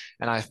general.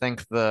 And I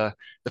think the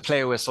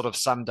player was sort of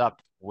summed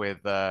up with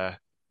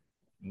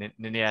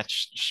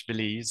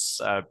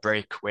Niniachvili's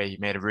break where he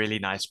made a really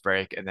nice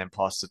break and then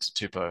passed it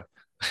to Tupou.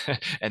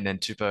 And then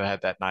Tupou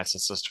had that nice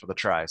assist for the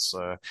try.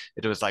 So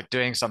it was like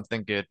doing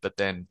something good, but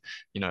then,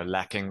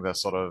 lacking the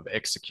sort of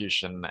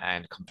execution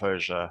and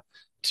composure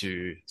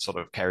to sort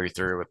of carry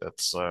through with it.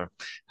 So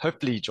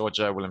hopefully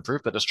Georgia will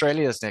improve, but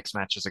Australia's next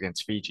match is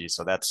against Fiji.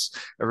 So that's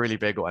a really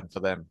big one for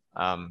them.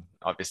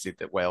 Obviously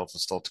the Wales are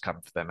still to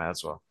come for them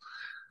as well.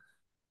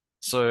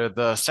 So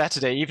the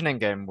Saturday evening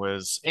game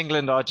was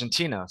England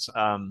Argentina.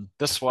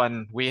 This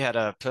one we had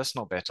a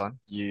personal bet on.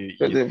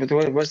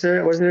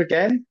 Was there a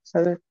game?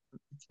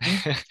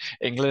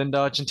 England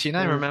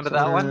Argentina. Remember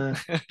that one?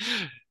 No,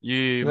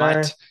 You I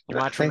might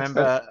think I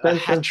remember a don't,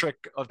 hat don't trick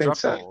of think drop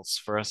so.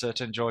 balls for a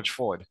certain George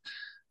Ford.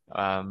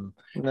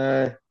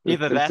 No,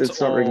 Either that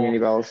it's not ringing or any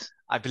bells.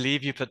 I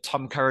believe you put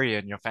Tom Curry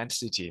in your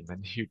fantasy team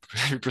and you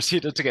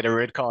proceeded to get a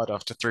red card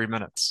after 3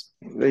 minutes.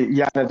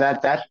 Yeah, no,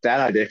 that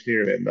I definitely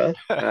remember.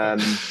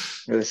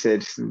 As I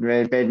said,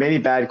 made many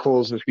bad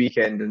calls this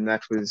weekend, and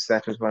that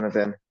was one of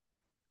them.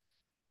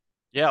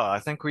 Yeah, I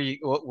think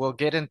we'll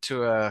get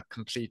into a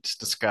complete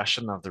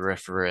discussion of the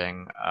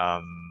refereeing.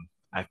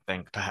 I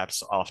think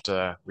perhaps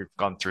after we've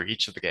gone through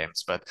each of the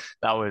games, but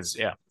that was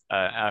yeah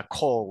a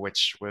call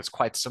which was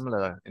quite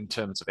similar in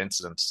terms of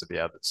incidents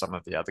to some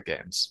of the other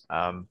games.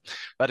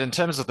 But in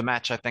terms of the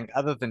match, I think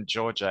other than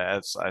Georgia,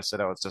 as I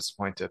said, I was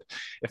disappointed.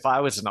 If I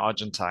was an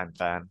Argentine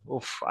fan,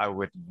 oof, I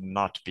would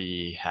not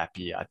be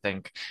happy. I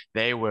think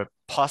they were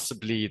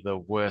possibly the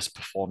worst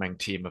performing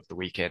team of the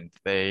weekend.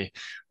 They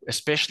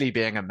especially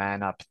being a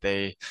man up,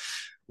 they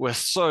were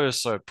so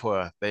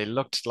poor. They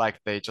looked like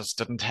they just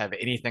didn't have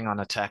anything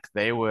on attack.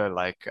 They were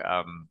like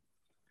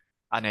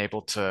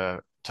unable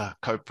to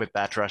cope with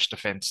that rush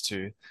defense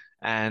too.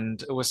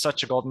 And it was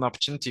such a golden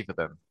opportunity for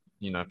them,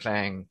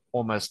 playing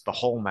almost the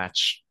whole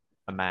match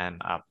a man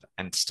up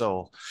and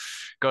still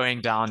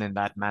going down in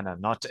that manner,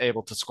 not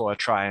able to score a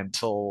try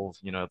until,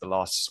 the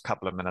last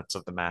couple of minutes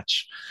of the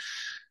match.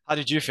 How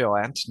did you feel,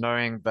 Ant,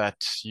 knowing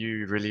that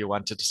you really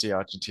wanted to see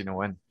Argentina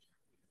win?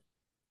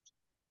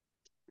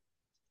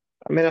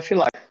 I mean, I feel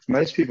like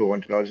most people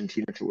wanted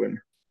Argentina to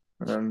win.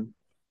 Um,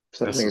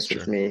 so I don't This think is it's true.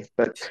 just me,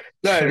 but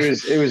no,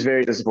 it was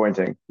very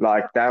disappointing.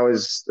 Like that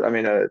was, I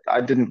mean,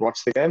 I didn't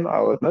watch the game,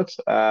 I'll admit.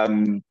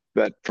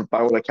 But by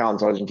all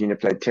accounts, Argentina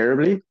played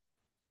terribly,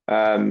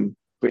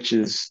 which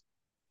is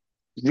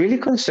really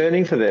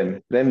concerning for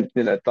them.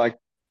 Like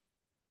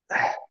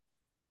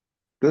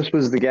this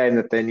was the game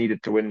that they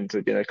needed to win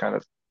to, kind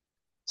of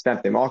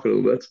stamp their mark a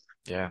little bit.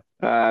 Yeah.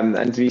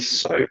 And to be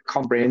so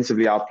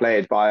comprehensively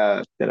outplayed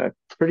by a,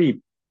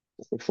 pretty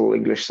full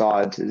English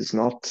side is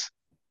not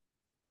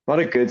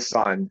a good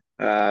sign.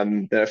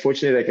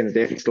 Fortunately, they can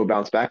definitely still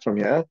bounce back from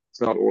here. It's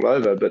not all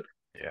over, but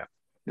Yeah.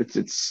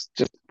 it's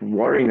just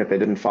worrying that they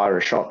didn't fire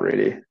a shot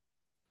really.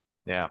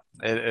 Yeah,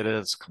 it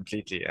is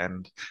completely.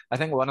 And I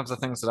think one of the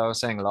things that I was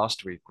saying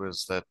last week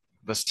was that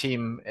this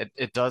team,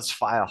 it does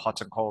fire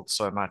hot and cold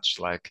so much.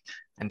 Like,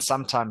 and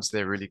sometimes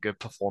their really good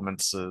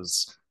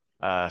performances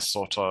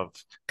sort of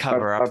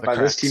cover up the By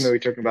this team, are cracks. we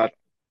talking about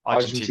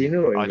Argentina,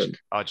 Argentina or England?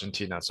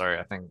 Argentina, sorry.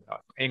 I think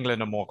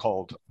England are more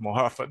cold more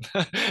often.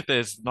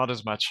 There's not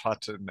as much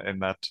hot in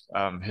that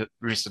hi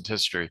recent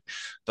history.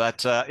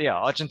 But yeah,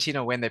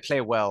 Argentina, when they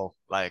play well,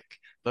 like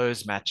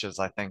those matches,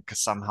 I think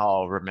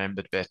somehow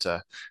remembered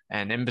better.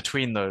 And in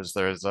between those,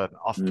 there is an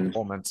off Mm.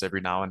 performance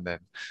every now and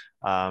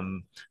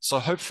then. So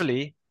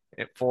hopefully,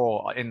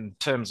 in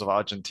terms of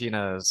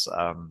Argentina's,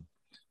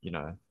 you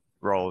know,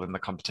 role in the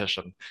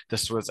competition,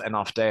 this was an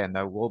off day and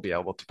they will be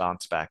able to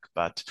bounce back.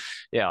 But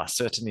yeah,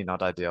 certainly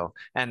not ideal.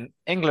 And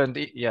England,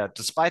 yeah,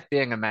 despite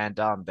being a man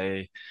down,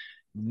 they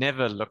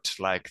never looked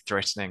like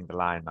threatening the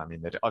line. I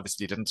mean, they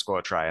obviously didn't score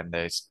a try and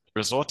they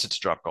resorted to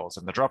drop goals.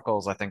 And the drop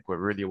goals, I think, were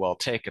really well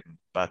taken.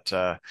 But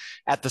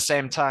at the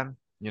same time,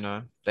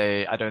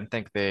 I don't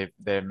think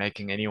they're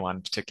making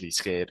anyone particularly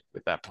scared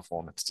with that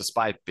performance,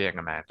 despite being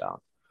a man down.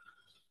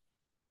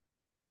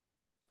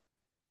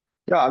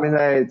 Yeah, I mean,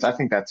 I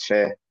think that's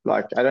fair.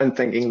 Like, I don't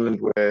think England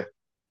were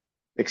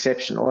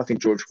exceptional. I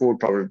think George Ford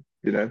probably,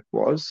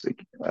 was,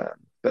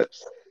 but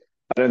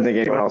I don't think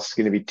anyone else is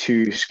going to be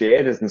too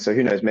scared. And so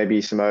who knows, maybe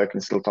Samoa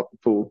can still top the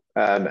pool.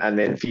 And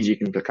then Fiji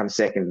can become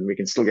second. And we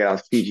can still get our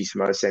Fiji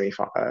Samoa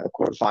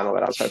quarter final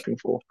that I was hoping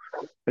for,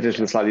 but just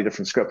with a slightly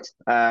different script.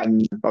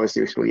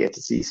 Obviously, we're still yet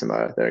to see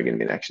Samoa. They're going to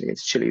be in action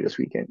against Chile this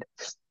weekend.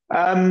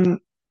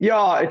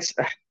 Yeah,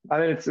 I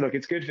mean, look,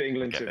 it's good for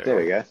England Get to, there there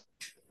we wrong. go.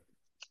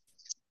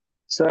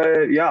 So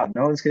yeah,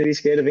 no one's going to be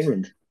scared of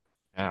England.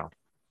 Yeah.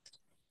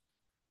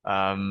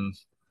 Um,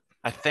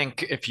 I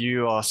think if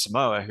you are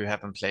Samoa who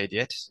haven't played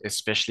yet,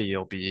 especially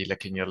you'll be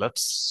licking your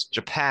lips.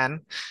 Japan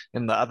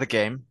in the other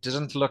game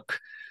didn't look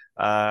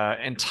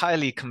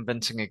entirely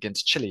convincing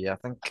against Chile. I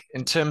think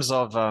in terms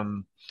of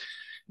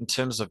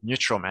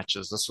neutral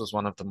matches, this was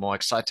one of the more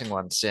exciting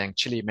ones, seeing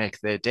Chile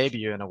make their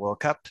debut in a World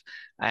Cup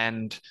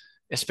and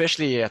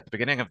especially at the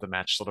beginning of the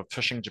match, sort of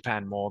pushing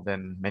Japan more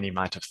than many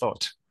might have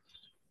thought.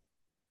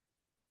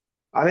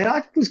 I mean,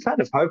 I was kind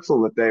of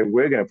hopeful that they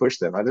were going to push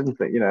them. I didn't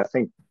think, I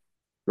think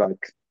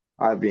like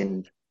I've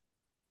been,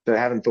 I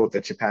haven't thought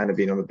that Japan had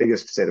been on the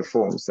biggest set of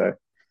forms. So,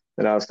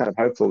 I was kind of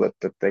hopeful that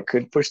they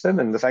could push them,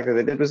 and the fact that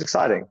they did was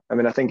exciting. I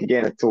mean, I think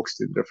again it talks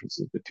to the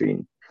differences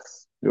between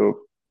your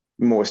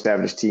more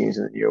established teams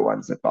and the newer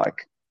ones. That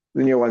like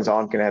the newer ones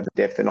aren't going to have the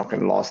depth; they're not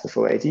going to last the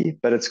full 80.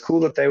 But it's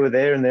cool that they were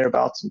there and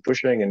thereabouts and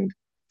pushing, and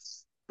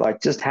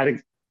like just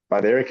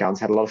by their accounts,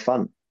 had a lot of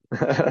fun.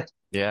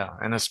 Yeah,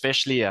 and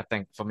especially I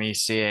think for me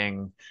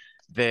seeing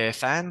their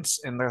fans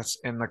in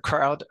the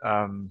crowd,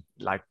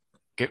 like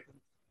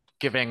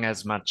giving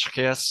as much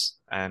kiss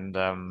and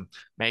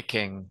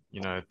making,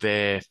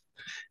 their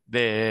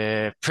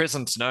their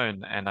presence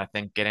known, and I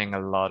think getting a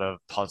lot of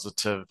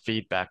positive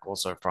feedback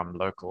also from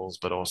locals,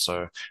 but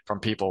also from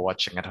people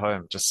watching at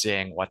home, just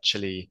seeing what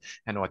Chile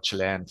and what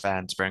Chilean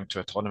fans bring to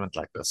a tournament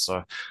like this.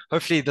 So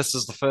hopefully this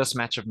is the first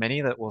match of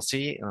many that we'll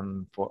see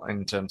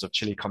in terms of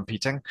Chile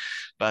competing.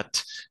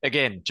 But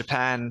again,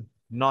 Japan,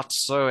 not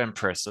so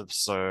impressive.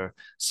 So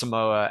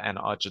Samoa and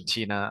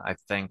Argentina, I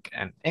think,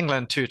 and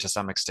England too, to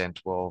some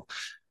extent, will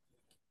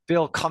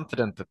feel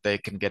confident that they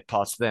can get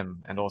past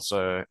them and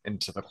also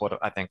into the quarter.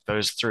 I think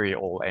those three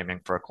all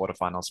aiming for a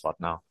quarterfinal spot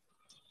now.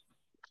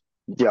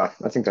 Yeah,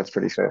 I think that's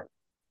pretty fair.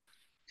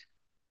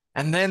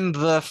 And then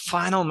the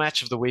final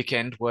match of the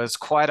weekend was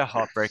quite a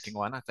heartbreaking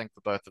one, I think,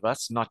 for both of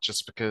us, not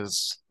just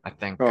because I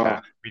think Oh,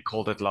 we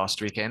called it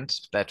last weekend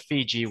that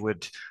Fiji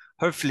would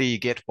hopefully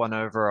get one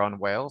over on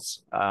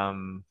Wales.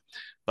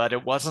 But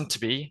it wasn't to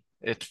be.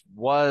 It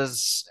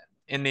was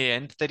in the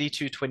end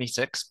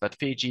 32-26, but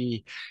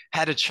Fiji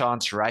had a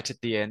chance right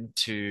at the end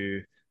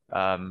to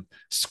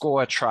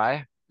score a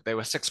try. They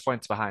were 6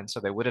 points behind, so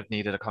they would have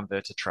needed a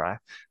converted try.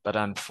 But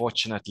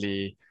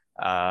unfortunately,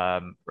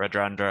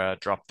 Radradra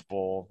dropped the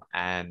ball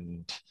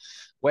and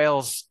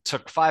Wales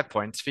took 5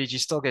 points. Fiji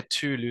still get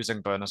two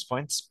losing bonus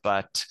points,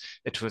 but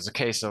it was a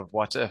case of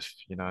what if,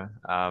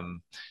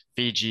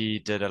 Fiji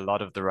did a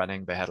lot of the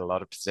running. They had a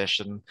lot of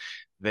possession.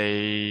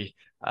 They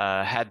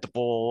had the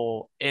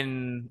ball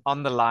in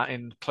on the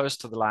line, close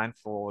to the line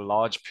for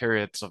large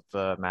periods of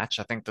the match.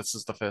 I think this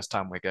is the first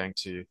time we're going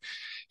to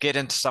get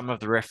into some of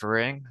the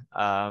refereeing.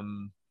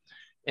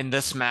 In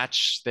this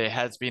match, there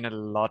has been a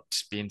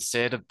lot being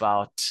said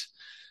about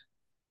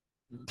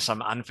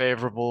some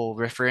unfavorable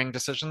refereeing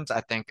decisions,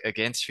 I think,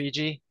 against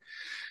Fiji.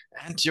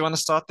 And do you want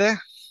to start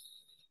there?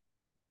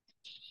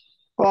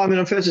 well, I mean,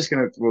 I'm first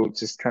we'll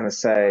just kind of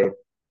say,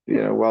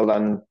 well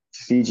done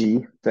to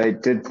Fiji. They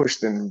did push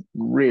them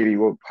really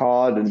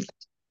hard, and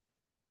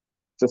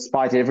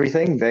despite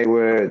everything, they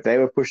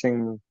were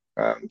pushing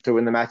to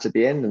win the match at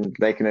the end, and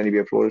they can only be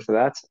applauded for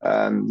that.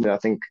 I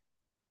think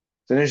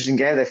it's an interesting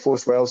game. They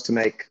forced Wales to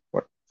make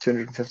what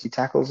 250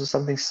 tackles or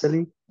something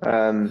silly.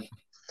 Some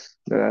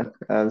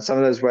of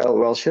those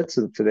Welsh hits,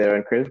 to their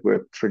own credit,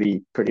 were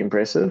pretty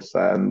impressive.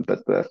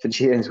 But the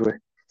Fijians were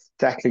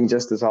tackling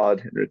just as hard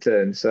in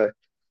return. So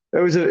it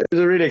was a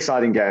really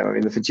exciting game. I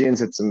mean, the Fijians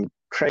had some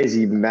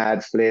crazy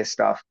mad flair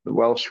stuff. The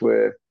Welsh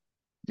were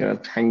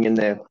hanging in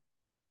there.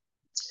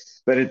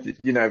 But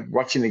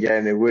watching the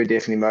game, there were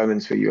definitely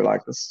moments where you were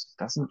like, this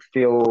doesn't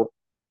feel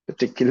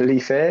particularly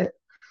fair.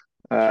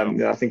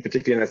 Sure. I think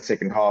particularly in that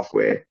second half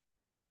where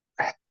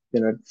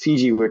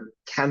Fiji were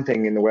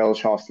camping in the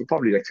Welsh half for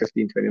probably like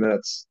 15, 20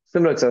 minutes,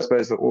 similar to, I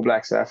suppose, the All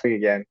Blacks South Africa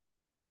game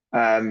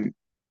a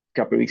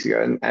couple of weeks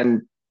ago.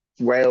 And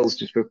Wales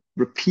just were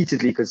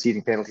repeatedly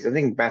conceding penalties. I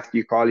think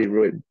Matthew Carley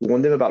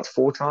warned them about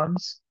 4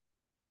 times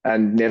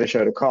and never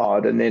showed a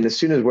card. And then as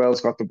soon as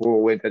Wales got the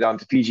ball, went down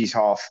to Fiji's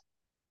half,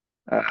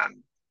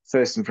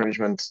 first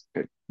infringement,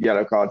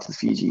 yellow card to the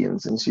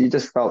Fijians. And so you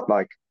just felt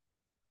like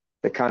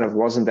there kind of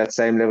wasn't that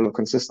same level of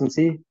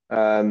consistency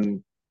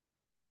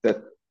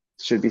that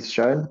should be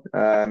shown.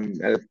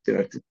 And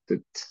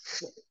it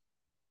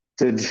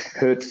did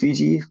hurt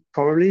Fiji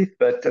probably,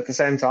 but at the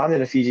same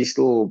time, Fiji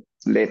still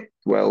let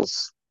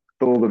Wales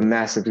build a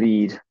massive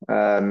lead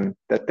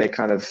that they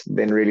kind of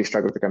then really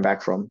struggled to come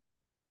back from.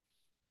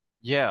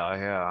 Yeah,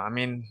 yeah. I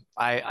mean,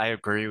 I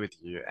agree with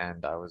you,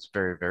 and I was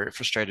very, very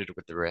frustrated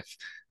with the ref.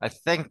 I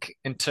think,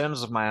 in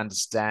terms of my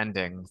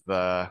understanding,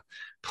 the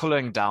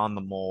pulling down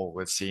the maul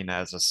was seen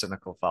as a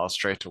cynical foul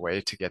straight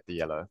away to get the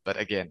yellow. But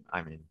again,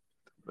 I mean,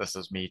 this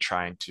is me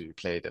trying to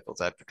play devil's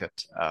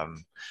advocate.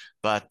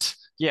 But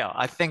yeah,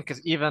 I think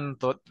even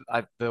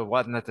the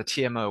one that the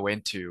TMO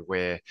went to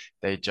where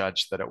they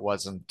judged that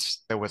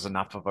there was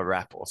enough of a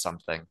wrap or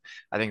something.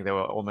 I think there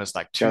were almost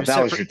like Yeah, two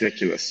that was separate there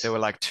ridiculous. were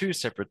like two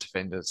separate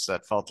defenders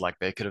that felt like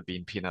they could have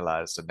been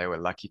penalized and they were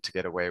lucky to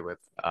get away with.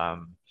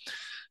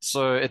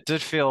 So it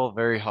did feel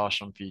very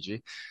harsh on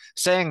Fiji.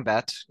 Saying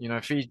that,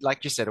 Fiji,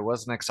 like you said, it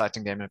was an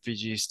exciting game and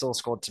Fiji still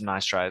scored some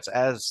nice tries,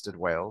 as did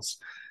Wales.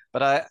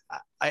 But I,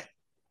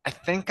 I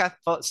think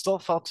still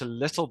felt a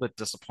little bit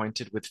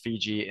disappointed with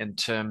Fiji in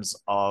terms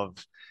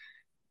of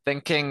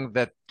thinking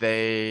that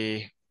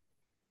they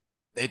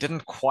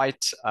didn't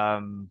quite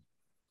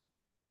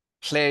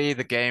play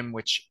the game,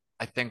 which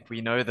I think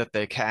we know that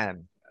they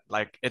can.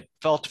 Like it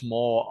felt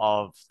more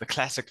of the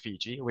classic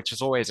Fiji, which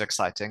is always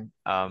exciting.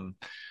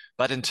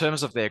 But in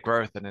terms of their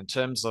growth and in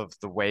terms of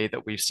the way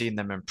that we've seen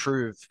them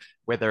improve,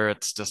 whether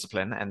it's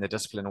discipline, and the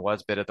discipline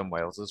was better than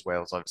Wales's.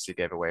 Wales obviously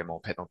gave away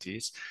more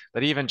penalties,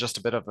 but even just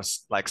a bit of a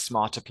like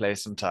smarter play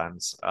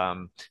sometimes.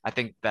 I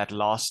think that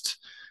last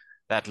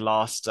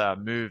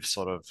move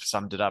sort of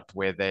summed it up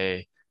where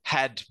they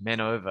had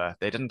men over.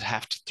 They didn't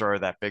have to throw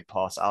that big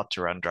pass out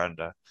to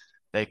Randranda.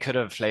 They could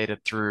have played it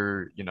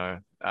through,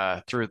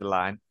 through the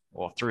line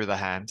or through the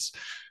hands.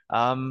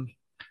 Um,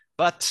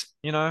 but,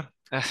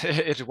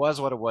 it was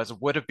what it was. It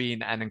would have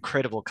been an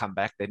incredible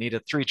comeback. They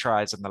needed three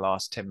tries in the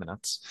last 10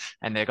 minutes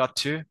and they got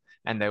two.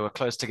 and they were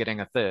close to getting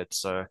a third.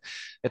 So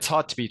it's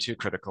hard to be too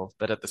critical.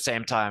 But at the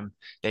same time,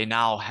 they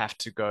now have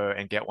to go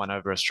and get one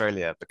over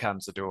Australia. It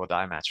becomes a do or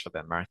die match for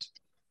them, right?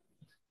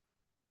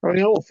 Well,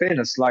 in all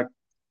fairness, like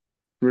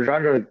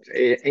Redondo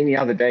any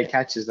other day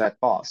catches that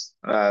pass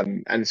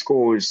and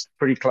scores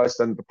pretty close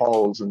to the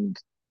polls. And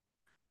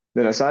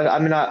so I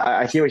mean,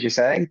 I hear what you're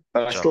saying,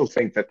 but I Sure. still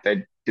think that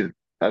they did.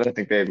 I don't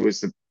think that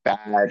was a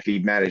badly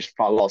managed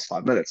last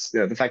 5 minutes.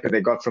 The fact that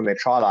they got from their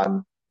try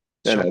line,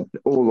 Sure.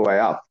 all the way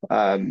up.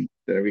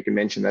 We can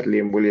mention that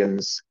Liam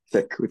Williams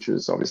kick, which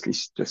was obviously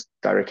just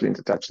directly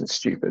into touch and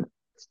stupid,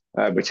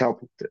 which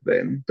helped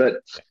them.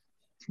 But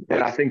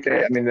and I think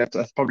I mean,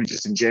 that's probably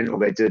just in general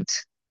they did.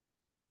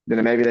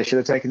 Maybe they should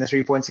have taken the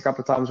 3 points a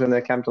couple of times when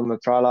they camped on the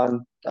try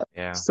line.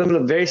 Yeah.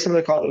 Very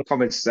similar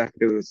comments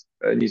exactly with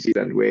New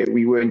Zealand, where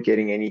we weren't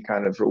getting any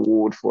kind of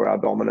reward for our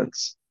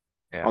dominance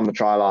Yeah. on the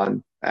try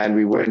line, and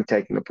we weren't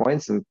taking the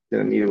points, and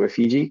neither were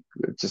Fiji.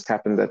 It just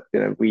happened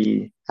that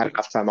we had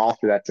enough time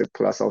after that to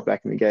put ourselves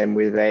back in the game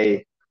where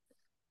they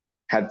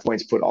had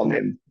points put on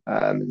them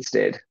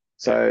instead.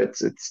 So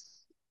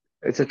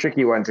it's a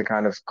tricky one to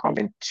kind of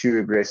comment too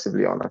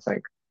aggressively on, I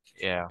think.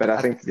 Yeah. But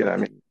I think I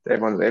mean,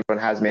 everyone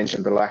has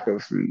mentioned the lack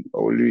of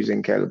or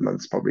losing Caleb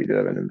Muntz probably did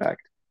have an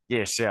impact.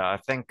 Yes, yeah. I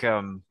think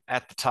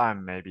at the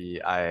time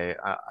maybe I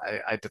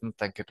didn't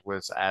think it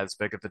was as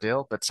big of a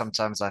deal, but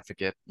sometimes I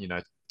forget,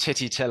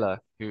 Teddy Teller,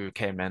 who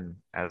came in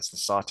as the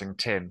starting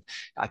 10,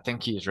 I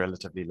think he's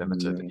relatively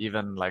limited. Mm.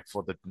 Even like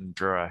for the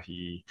Drua,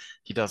 he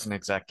doesn't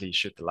exactly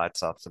shoot the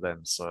lights out for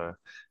them. So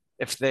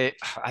if I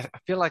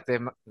feel like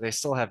they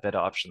still have better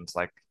options.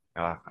 Like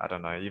I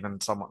don't know,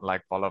 even someone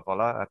like Bola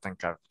Bola, I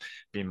think I've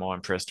been more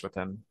impressed with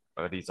him,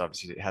 but he's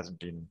obviously hasn't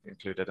been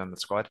included in the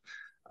squad.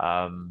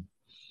 Um,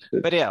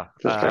 but yeah,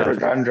 Just play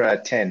Rogandra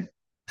at 10,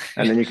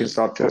 and then you can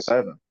start to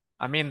over.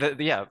 I mean,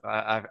 yeah,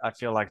 I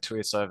feel like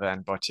Tuisova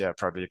and Botia are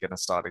probably going to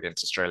start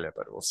against Australia,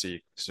 but we'll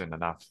see soon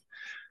enough.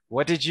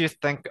 What did you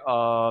think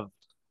of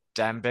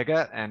Dan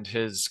Bigger and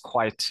his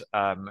quite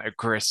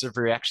aggressive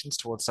reactions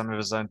towards some of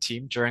his own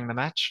team during the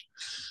match?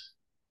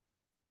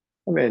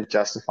 I mean,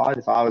 justified.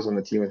 If I was on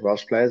the team with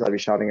Welsh players, I'd be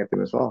shouting at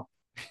them as well.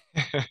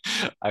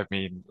 I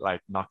mean,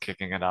 like not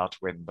kicking it out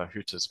when the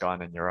hoot is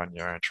gone and you're on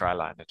your own try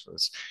line. It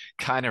was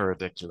kind of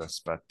ridiculous,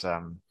 but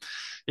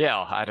yeah,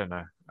 I don't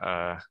know.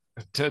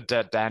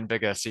 Dan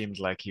Bigger seemed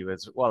like he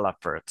was well up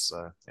for it,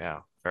 so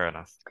yeah, fair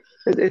enough.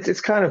 It's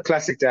kind of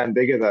classic Dan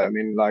Bigger though. I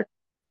mean, like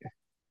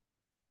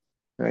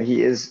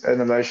he is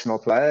an emotional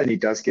player and he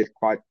does get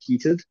quite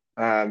heated.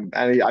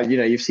 And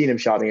you've seen him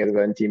shouting at his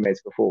own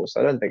teammates before, so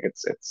I don't think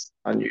it's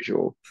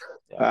unusual.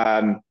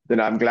 Yeah.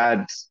 I'm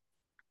glad.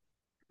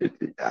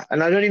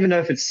 And I don't even know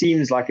if it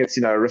seems like it's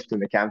a rift in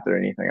the camp or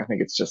anything. I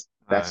think it's just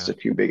that's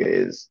just who Bigger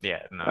is.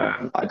 Yeah,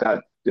 no.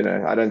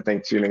 I don't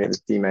think too many of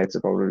his teammates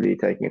are probably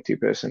taking it too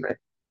personally.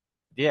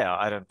 Yeah,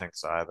 I don't think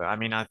so either. I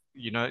mean, I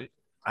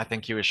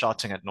think he was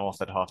shouting at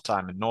North at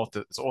halftime, and North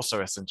is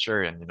also a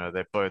Centurion.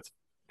 They're both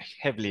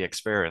heavily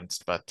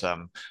experienced, but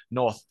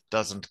North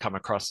doesn't come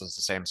across as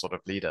the same sort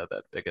of leader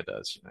that Bigger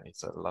does.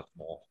 He's a lot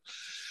more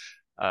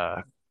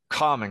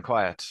calm and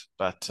quiet.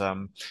 But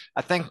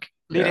I think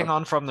leading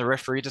on from the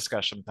referee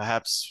discussion,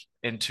 perhaps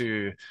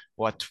into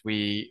what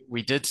we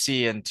did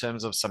see in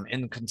terms of some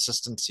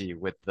inconsistency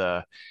with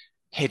the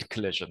head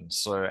collision.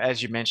 So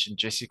as you mentioned,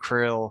 Jesse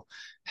Krill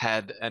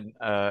had an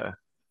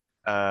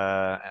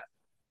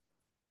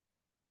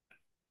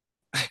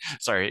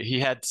sorry, he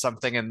had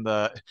something in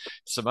the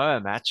Samoa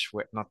match,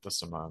 not the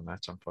Samoa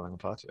match, I'm falling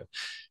apart here.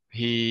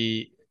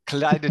 He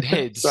collided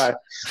heads. Right.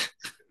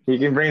 He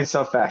can bring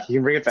himself back. He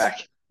can bring it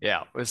back.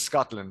 Yeah, with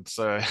Scotland.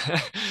 So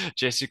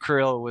Jesse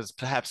Krill was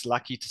perhaps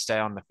lucky to stay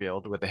on the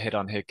field with a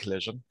head-on-head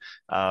collision.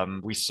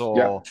 We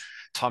saw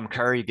Tom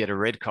Curry get a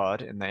red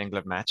card in the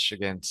England match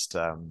against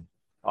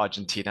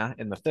Argentina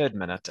in the 3rd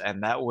minute,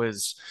 and that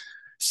was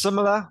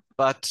similar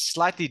but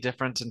slightly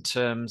different in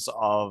terms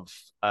of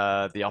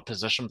the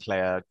opposition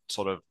player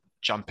sort of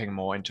jumping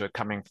more into it,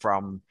 coming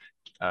from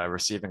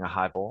receiving a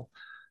high ball.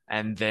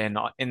 And then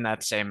in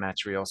that same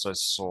match, we also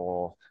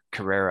saw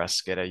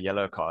Carreras get a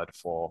yellow card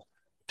for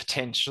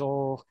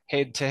potential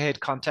head-to-head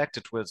contact.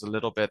 It was a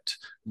little bit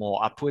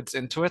more upwards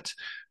into it,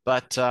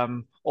 but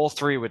all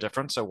 3 were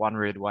different. So 1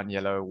 red, 1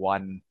 yellow,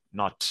 1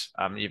 not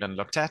even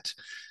looked at.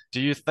 Do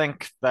you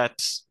think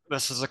that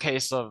this is a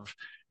case of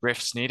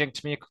refs needing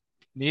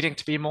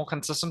to be more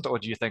consistent, or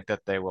do you think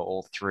that they were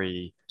all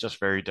 3 just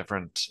very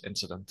different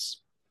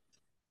incidents?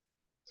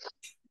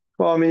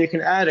 Well, I mean, you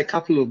can add a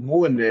couple of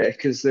more in there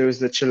because there was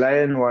the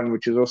Chilean one,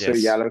 which was also a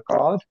yellow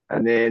card,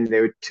 and then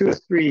there were 2 or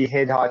 3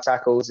 head-high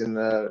tackles in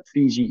the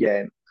Fiji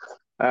game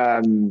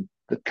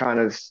that kind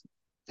of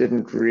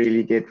didn't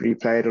really get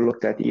replayed or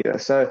looked at either.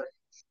 So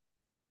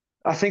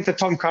I think the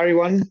Tom Curry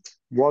one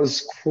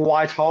was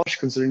quite harsh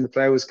considering the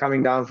player was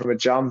coming down from a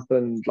jump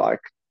and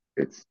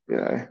it's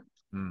Curry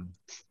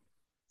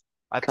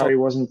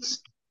wasn't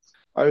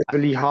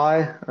overly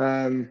high.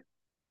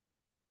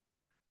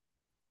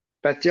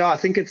 But yeah, I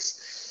think there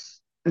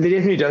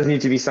definitely does need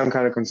to be some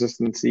kind of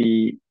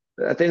consistency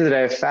at the end of the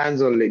day, if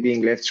fans are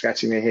being left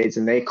scratching their heads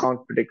and they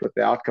can't predict what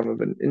the outcome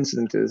of an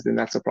incident is, then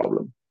that's a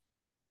problem.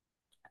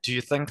 Do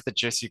you think that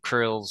Jesse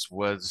Krill's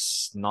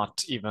was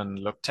not even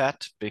looked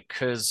at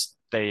because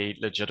they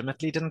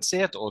legitimately didn't see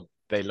it, or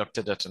they looked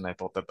at it and they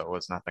thought that there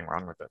was nothing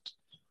wrong with it?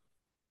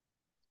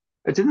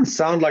 It didn't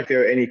sound like there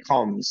were any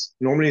comms.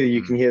 Normally,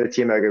 you can Hmm. hear the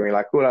TMO going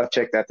like, "Well, I've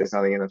checked that. There's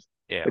nothing in it."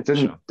 Yeah, It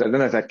didn't. sure. I don't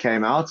know if that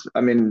came out.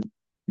 I mean,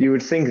 you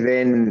would think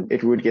then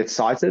it would get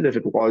cited if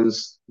it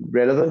was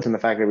relevant, and the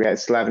fact that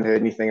still haven't heard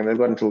anything, and they've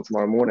got until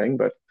tomorrow morning,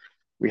 but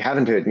we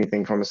haven't heard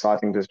anything from a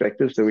citing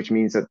perspective. So, which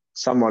means that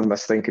someone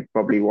must think it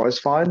probably was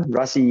fine.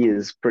 Russie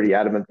is pretty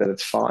adamant that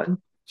it's fine.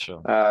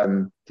 Sure.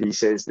 He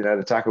says,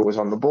 the tackle was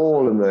on the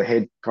ball and the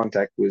head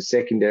contact was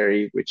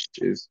secondary, which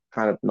is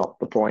kind of not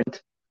the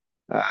point.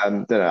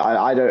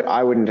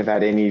 I wouldn't have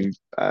had any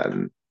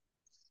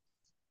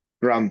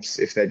grumps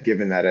if they'd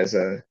given that as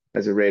a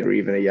red or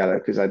even a yellow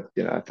because I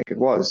think it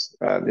was.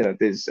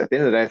 There's at the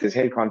end of the day, if there's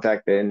head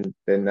contact, then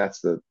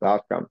that's the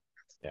outcome.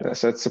 Yeah.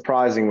 So it's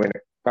surprising when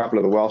a couple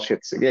of the Welsh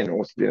hits again,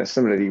 also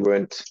similarly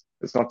weren't.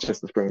 It's not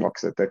just the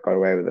Springboks that got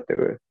away with it.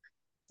 There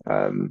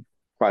were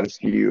quite a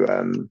few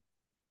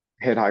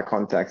head-high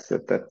contacts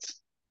that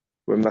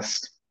were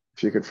missed,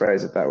 if you could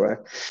phrase it that way.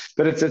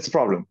 But it's a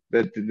problem.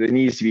 There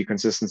needs to be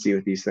consistency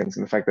with these things,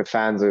 and the fact that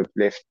fans are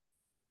left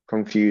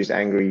confused,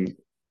 angry,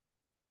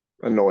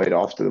 annoyed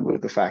after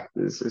the fact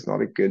is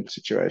not a good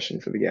situation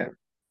for the game.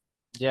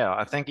 Yeah,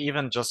 I think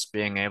even just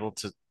being able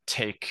to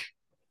take,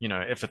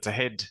 if it's a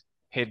head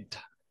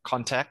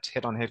contact,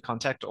 head on head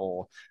contact,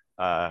 or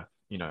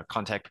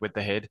contact with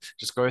the head,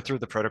 just go through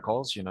the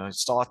protocols,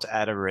 start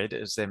at a red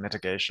is their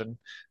mitigation,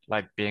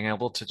 like being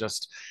able to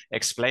just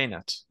explain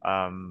it.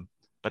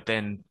 But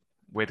then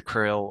with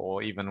Krill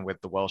or even with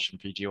the Welsh and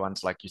PG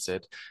ones, like you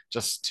said,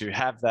 just to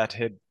have that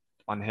head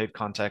on head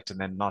contact and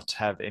then not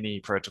have any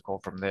protocol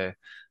from there,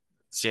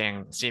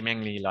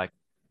 seemingly like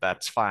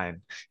that's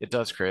fine, it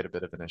does create a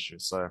bit of an issue.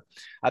 So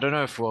I don't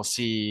know if we'll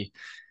see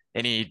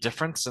any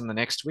difference in the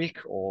next week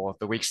or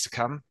the weeks to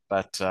come,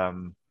 but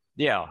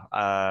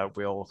yeah,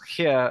 we'll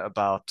hear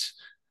about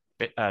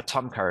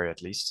Tom Curry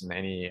at least and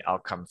any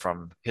outcome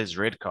from his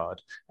red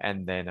card,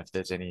 and then if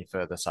there's any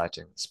further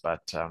sightings.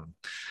 But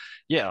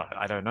yeah,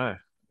 I don't know.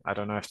 I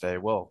don't know if they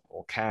will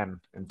or can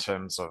in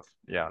terms of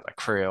like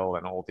Creel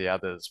and all the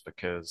others,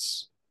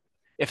 because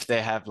if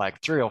they have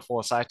like 3 or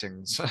 4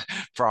 sightings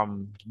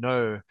from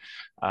no,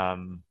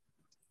 um,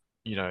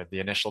 the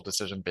initial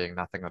decision being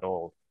nothing at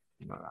all,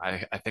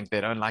 I think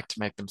they don't like to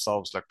make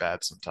themselves look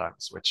bad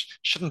sometimes, which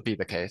shouldn't be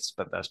the case,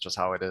 but that's just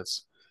how it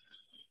is.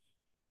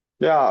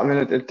 Yeah, I mean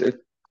it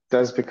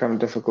does become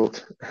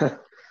difficult.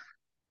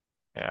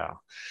 Yeah.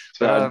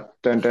 So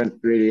But I don't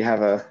really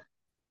have a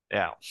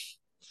yeah.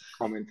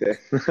 comment there.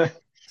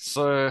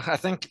 So I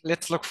think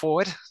let's look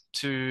forward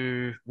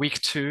to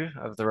week 2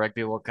 of the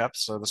Rugby World Cup.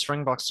 So the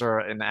Springboks are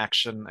in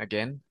action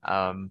again.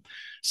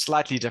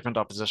 Slightly different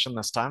opposition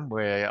this time.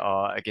 We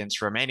are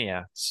against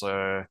Romania.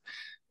 So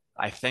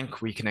I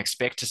think we can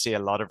expect to see a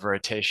lot of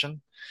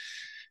rotation.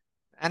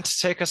 And to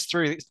take us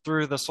through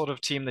the sort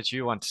of team that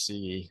you want to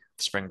see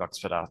the Springboks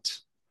fit out.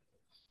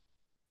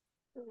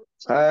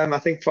 I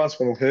think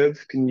Francois Herb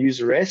can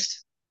use a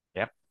rest.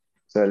 Yep.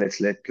 So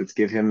let's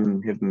give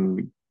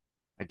him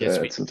I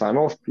guess some time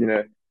off. we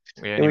Then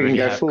only we can really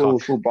go have full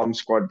Cock bomb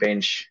squad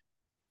bench.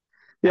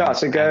 Yeah, and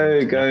so and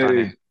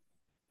go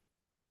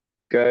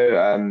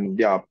Nyakane.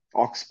 yeah,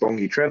 Ox,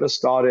 Bongi, Trevor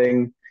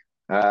starting.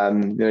 You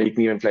can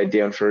even play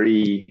Dion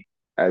Fourie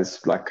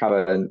as like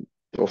cover and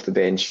off the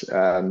bench.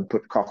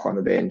 Put Koch on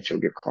the bench or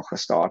give Koch a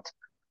start.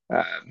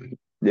 I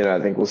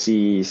think we'll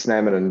see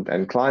Snyman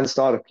and Klein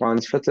start if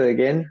Klein's fitter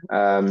again.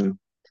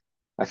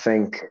 I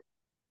think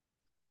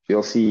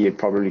you'll see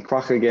probably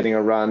Quacher getting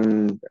a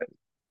run.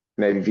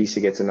 Maybe Visa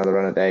gets another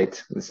run at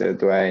 8 instead of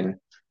Dwayne.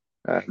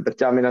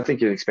 But I mean, I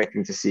think you're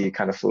expecting to see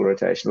kind of full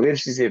rotation. We'll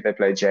interesting to see if they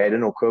play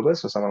Jaden or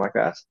Kobus or someone like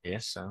that.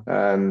 Yes, so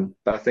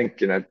But I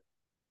think,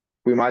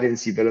 we might even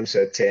see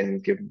Willemse at 10,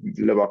 give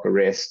Lubbock a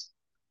rest.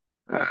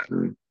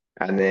 And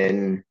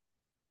then,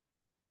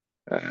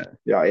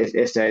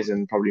 Estays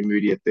and probably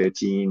Moody at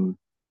 13,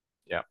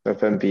 yeah.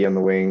 Pimpy on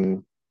the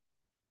wing.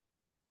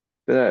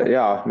 But,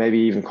 yeah, maybe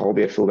even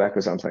Colby at fullback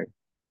or something.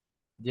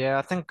 Yeah,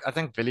 I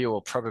think Billy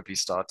will probably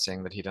start,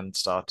 seeing that he didn't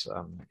start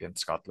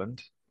against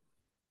Scotland.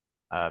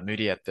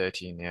 Moody at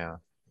 13, yeah,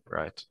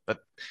 right. But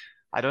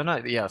I don't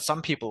know. Yeah,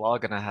 some people are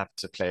gonna have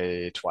to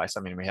play twice. I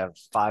mean, we have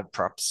 5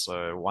 props,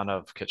 so one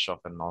of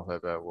Kitchoff and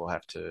Malherbe will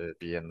have to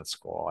be in the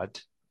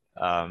squad.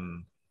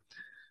 Um,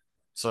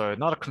 so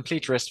not a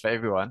complete rest for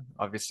everyone.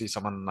 Obviously,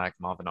 someone like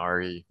Marvin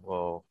Ori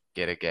will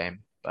get a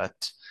game,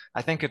 but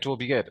I think it will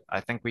be good. I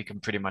think we can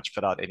pretty much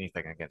fit out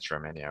anything against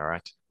Romania,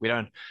 right? We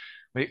don't.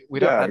 Yeah,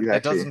 It exactly.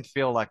 doesn't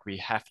feel like we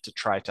have to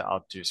try to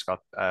outdo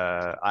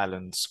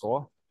Ireland's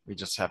score. We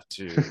just have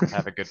to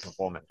have a good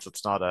performance.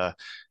 It's not a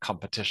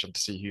competition to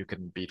see who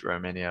can beat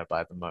Romania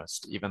by the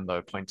most, even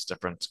though points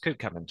difference could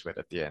come into it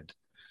at the end.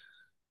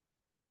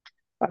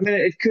 I mean,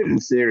 it could in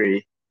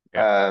theory.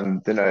 Yeah.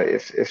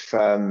 If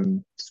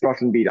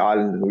Scotland beat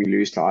Ireland and we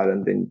lose to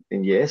Ireland,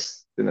 then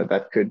yes,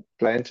 that could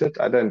play into it.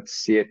 I don't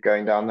see it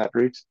going down that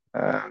route,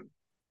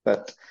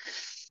 but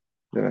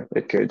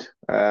it could.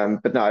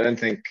 But no, I don't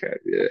think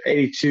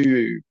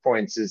 82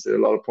 points is a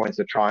lot of points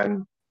to try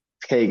and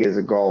peg as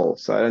a goal.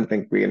 So I don't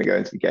think we're going to go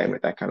into the game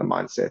with that kind of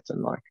mindset.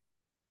 And like,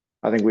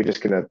 I think we're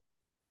just going to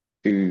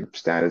do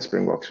standard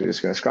Springboks. We're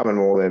just going to scrum and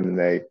maul them, and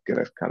they're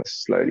going to kind of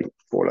slowly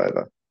fall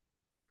over.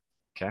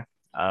 Okay.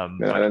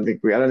 I don't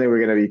think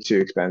we're going to be too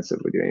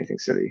expensive or do anything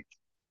silly.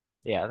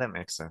 Yeah, that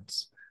makes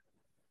sense.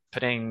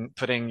 Putting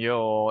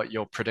your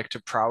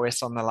predictive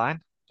prowess on the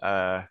line,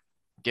 uh,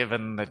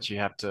 given that you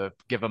have to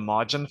give a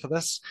margin for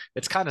this,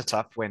 it's kind of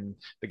tough when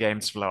the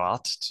games flow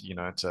out,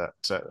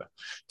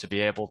 to be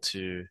able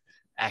to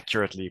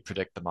accurately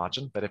predict the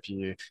margin. But if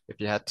you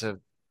had to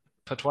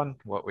put one,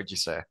 what would you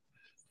say?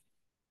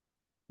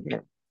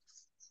 Yeah,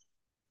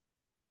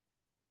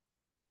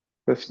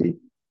 50.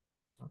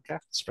 Okay,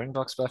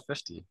 Springboks by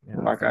 50. Yeah,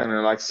 I Like I think. don't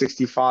know, like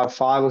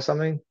 65-5 or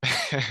something.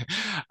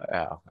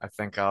 Yeah, I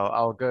think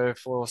I'll go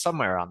for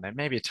somewhere around there,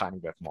 maybe a tiny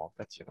bit more,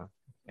 but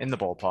in the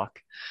ballpark.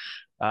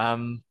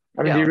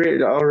 I mean, Yeah,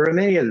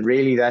 Romania is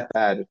really that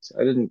bad?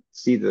 I didn't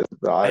see the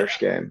I Irish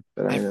game,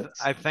 but I I mean, th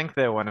I think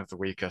they're one of the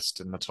weakest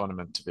in the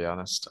tournament, to be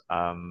honest.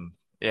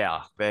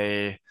 Yeah,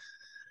 they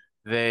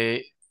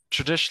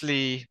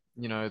traditionally,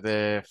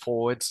 their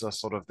forwards are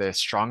sort of their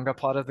stronger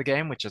part of the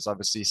game, which is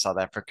obviously South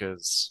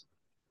Africa's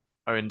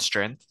own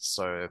strength,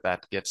 so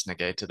that gets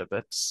negated a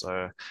bit.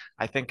 So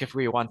I think if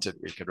we wanted,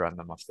 we could run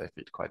them off their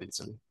feet quite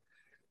easily.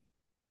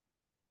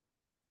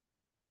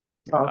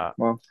 oh Uh,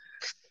 well.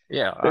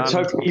 yeah, Let's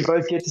hope we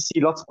both get to see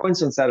lots of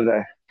points on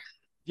Saturday,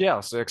 yeah.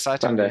 So Sunday.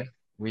 excitingly,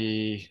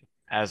 we,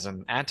 as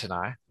an Ant and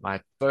I,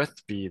 might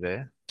both be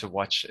there to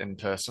watch in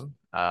person.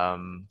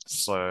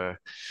 So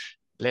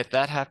let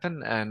that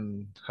happen,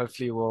 and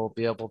hopefully we'll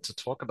be able to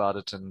talk about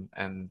it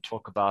and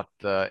talk about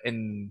the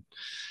in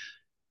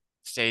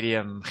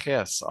stadium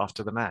yes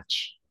after the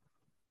match.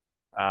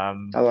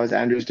 Um, Otherwise,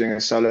 Andrew's doing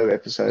a solo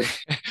episode.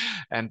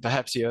 and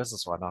perhaps he owes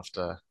us one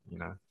after,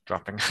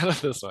 dropping out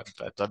of this one,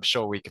 but I'm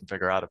sure we can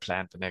figure out a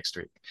plan for next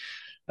week.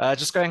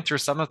 Just going through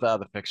some of the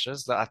other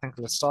pictures, I think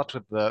let's start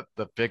with the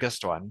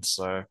biggest one.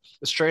 So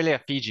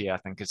Australia, Fiji, I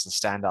think is the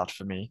standout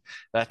for me.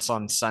 That's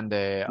on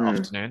Sunday Hmm.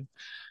 afternoon.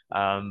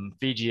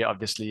 Fiji,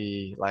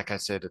 obviously, like I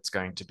said, it's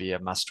going to be a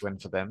must win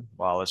for them,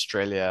 while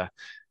Australia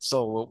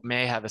still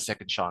may have a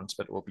second chance,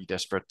 but will be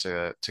desperate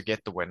to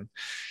get the win.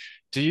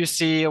 Do you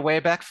see a way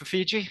back for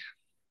Fiji?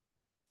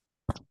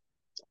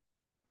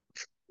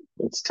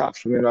 It's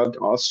tough. I mean,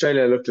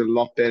 Australia looked a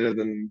lot better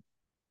than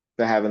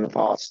they have in the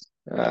past.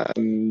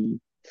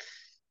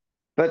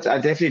 But I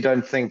definitely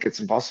don't think it's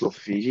impossible for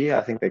Fiji.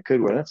 I think they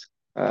could win it.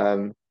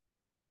 Um,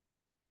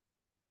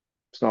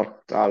 it's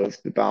not out of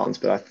the bounds,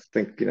 but I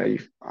think you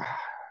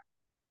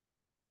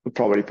would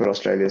probably put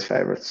Australia as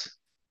favourites,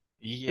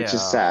 which is Yeah,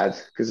 sad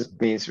because it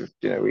means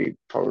we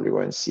probably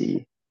won't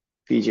see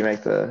Fiji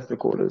make the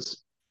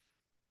quarters.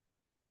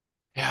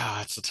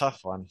 yeah, it's a tough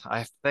one.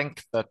 I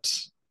think that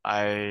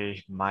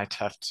I might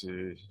have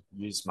to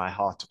use my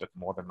heart a bit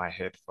more than my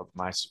head for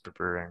my Super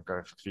Brewery and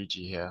go for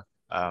Fiji here.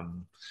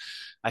 Um,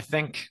 I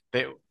think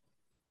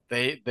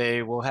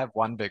they will have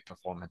one big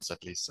performance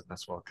at least in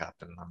this World Cup,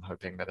 and I'm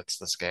hoping that it's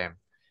this game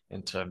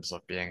in terms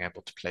of being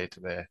able to play to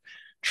their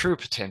true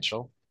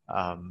potential.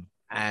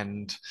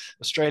 And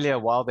Australia,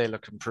 while they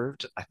look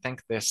improved, I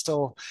think they're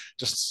still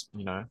just,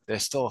 they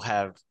still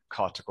have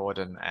Carter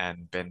Gordon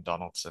and Ben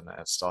Donaldson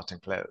as starting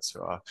players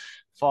who are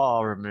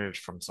far removed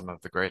from some of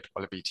the great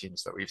Wallaby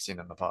teams that we've seen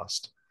in the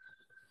past.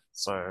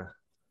 So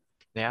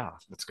yeah,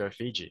 let's go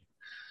Fiji.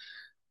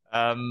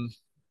 Um,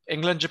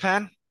 England,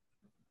 Japan.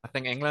 I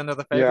think England are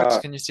the favorites.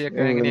 Yeah, Can you see it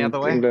going any other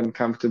England, way? England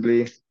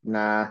comfortably.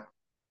 Nah,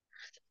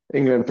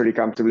 England pretty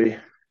comfortably.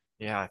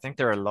 Yeah, I think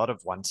there are a lot of I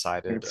can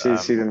one-sided.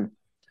 see them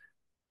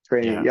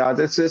 20. Yeah, Yeah,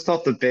 it's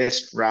not the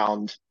best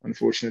round,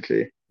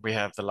 unfortunately. we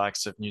have the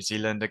likes of New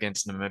Zealand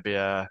against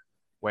Namibia,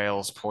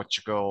 Wales,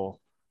 Portugal.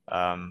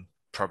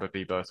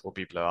 Probably both will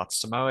be blowouts.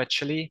 Samoa,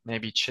 Chile,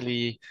 maybe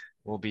Chile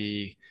will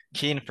be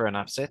keen for an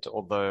upset,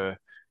 although,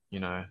 you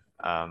know,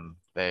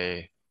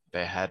 they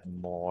had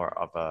more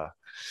of a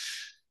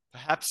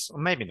perhaps, or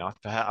maybe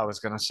not. Perhaps I was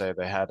going to say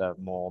they had a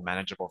more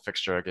manageable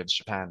fixture against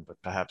Japan, but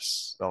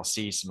perhaps they'll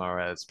see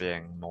Samoa as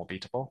being more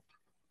beatable.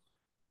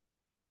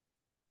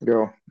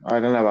 Yo,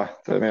 I don't know.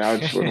 I mean, I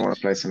just wouldn't want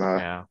to play Samoa.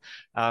 Yeah.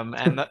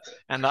 And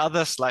the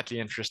other slightly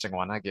interesting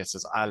one, I guess,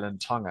 is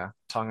Ireland Tonga.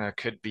 Tonga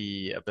could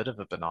be a bit of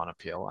a banana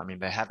peel. I mean,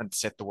 they haven't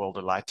set the world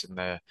alight in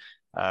their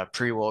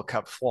pre-World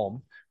Cup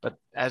form, but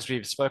as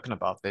we've spoken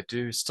about, they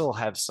do still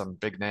have some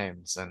big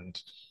names,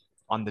 and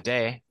on the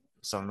day,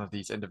 some of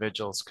these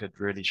individuals could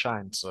really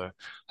shine. So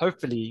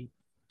hopefully,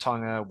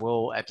 Tonga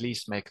will at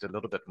least make it a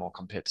little bit more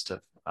competitive.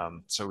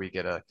 So we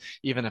get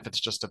even if it's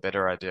just a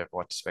better idea of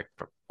what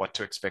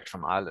to expect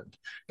from Ireland.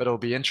 But it'll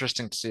be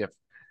interesting to see if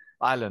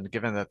Ireland,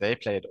 given that they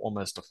played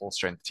almost a full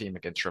strength team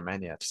against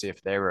Romania, to see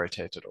if they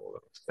rotate at all,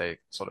 if they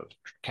sort of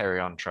carry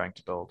on trying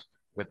to build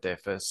with their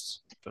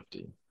first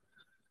 15.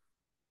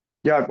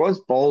 Yeah, it was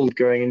bold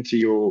going into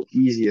your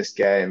easiest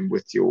game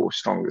with your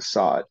strongest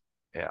side.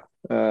 Yeah.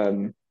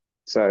 Um,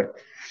 so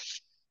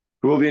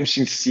it will be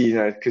interesting to see,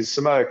 because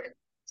Samoa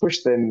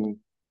pushed them.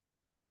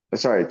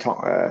 Sorry,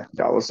 yeah,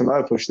 well,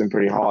 Samoa pushed them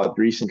pretty hard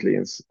recently,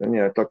 and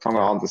look, Tonga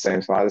Yeah. aren't the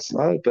same side as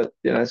Samoa, but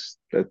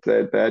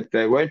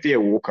they won't be a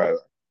walkover.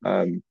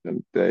 And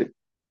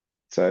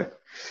so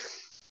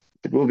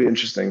it will be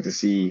interesting to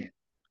see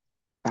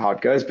how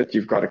it goes, but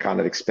you've got to kind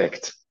of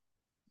expect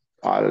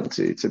Ireland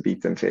to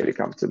beat them fairly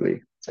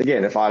comfortably.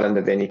 Again, if Ireland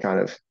have any kind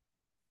of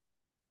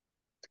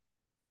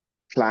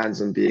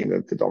plans on being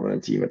the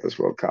dominant team at this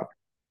World Cup.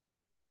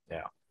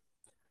 Yeah.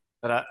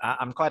 But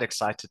I'm quite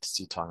excited to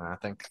see Tonga. I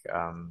think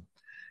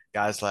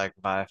guys like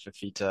Vai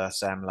Fafita,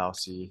 Sam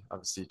Lousi,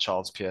 obviously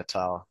Charles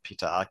Piutau,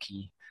 Peter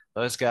Aki,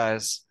 those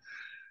guys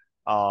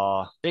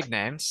are big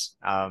names.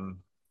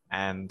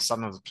 And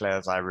some of the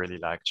players I really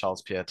like,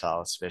 Charles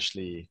Piutau,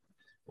 especially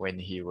when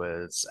he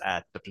was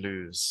at the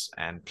Blues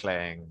and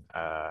playing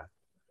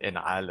in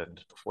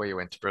Ireland before he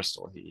went to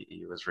Bristol.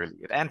 He was really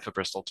good, and for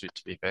Bristol too,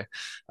 to be fair.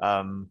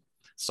 Um,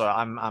 so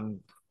I'm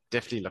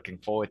definitely looking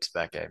forward to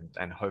that game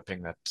and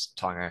hoping that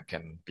Tonga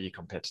can be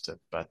competitive.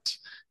 But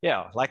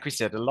yeah, like we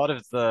said, a lot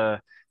of the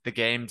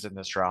games in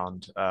this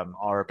round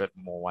are a bit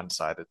more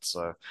one-sided.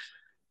 So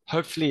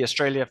hopefully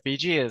Australia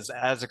Fiji is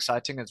as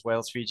exciting as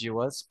Wales Fiji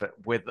was, but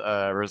with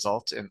a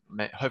result in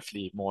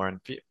hopefully more in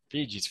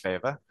Fiji's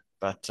favor.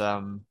 But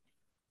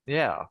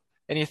yeah,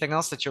 anything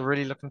else that you're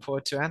really looking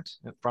forward to, Ant,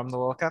 from the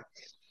World Cup?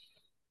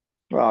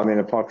 Well, I mean,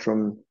 apart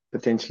from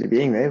potentially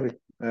being there,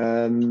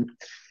 but,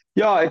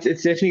 yeah, it's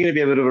definitely going to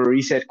be a bit of a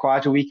reset,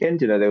 quieter weekend.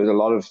 There was a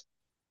lot of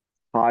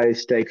high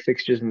stake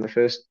fixtures in the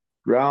first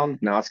round.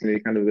 Now it's going to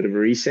be kind of a bit of a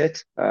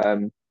reset.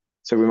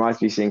 So we might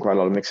be seeing quite a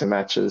lot of mix and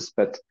matches,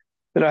 but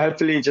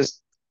hopefully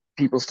just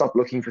people stop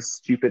looking for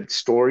stupid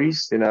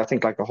stories. I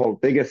think like the whole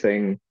bigger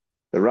thing,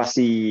 the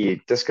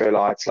Rusty disco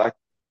lights, like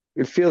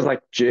it feels like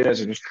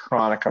journalists are just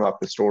trying to come up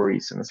with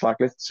stories, and it's like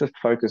let's just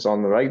focus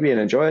on the rugby and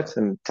enjoy it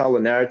and tell the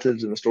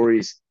narratives and the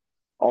stories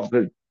of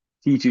the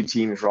T2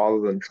 teams rather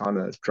than trying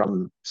to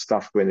drum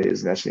stuff when there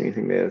isn't actually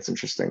anything there that's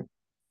interesting.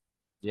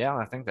 Yeah,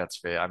 I think that's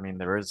fair. I mean,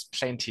 there is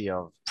plenty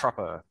of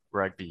proper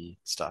rugby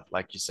stuff,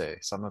 like you say,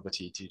 some of the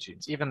T2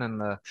 teams, even in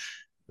the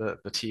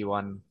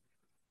T1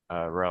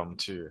 realm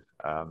too.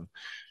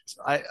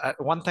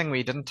 One thing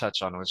we didn't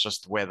touch on was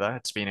just weather.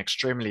 It's been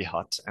extremely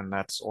hot, and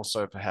that's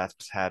also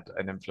perhaps had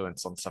an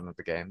influence on some of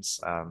the games.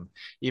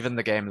 Even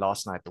the game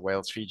last night, the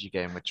Wales Fiji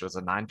game, which was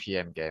a 9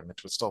 p.m. game,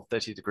 it was still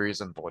 30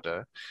 degrees in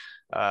Bordeaux.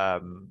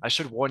 I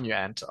should warn you,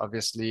 Ant.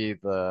 Obviously,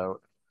 the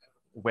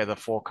weather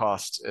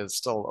forecast is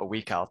still a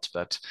week out,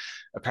 but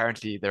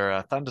apparently there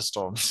are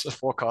thunderstorms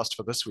forecast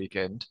for this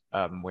weekend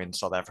when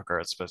South Africa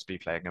is supposed to be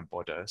playing in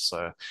Bordeaux.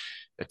 So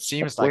it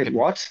seems like Wait,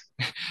 what?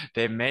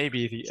 there may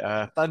be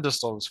the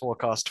thunderstorms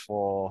forecast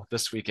for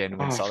this weekend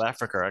when Oh, South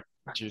Africa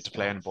are due to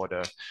play in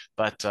Bordeaux.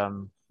 But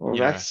well,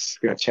 that's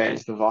going to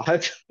change the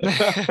vibe.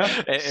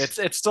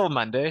 it's still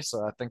Monday,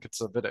 so I think it's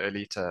a bit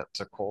early to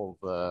call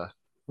the.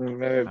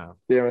 Maybe Uh,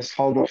 they must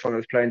hold off on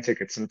his plane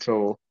tickets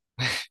until.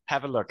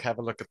 have a look at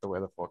the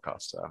weather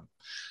forecast.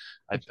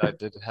 I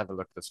did have a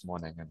look this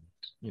morning, and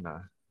you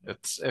know,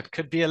 it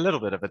could be a little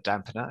bit of a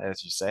dampener,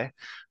 as you say,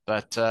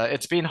 but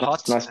it's been Nice,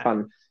 hot, nice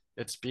pun.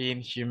 it's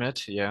been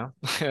humid, yeah,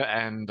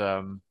 and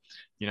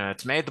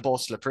it's made the ball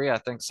slippery. I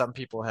think some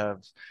people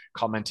have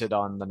commented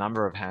on the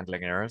number of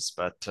handling errors,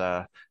 but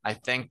I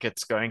think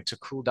it's going to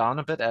cool down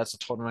a bit as the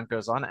tournament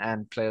goes on,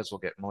 and players will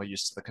get more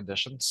used to the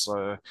conditions.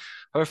 So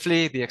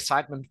hopefully the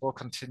excitement will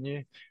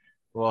continue.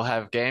 We'll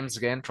have games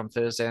again from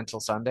Thursday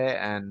until Sunday,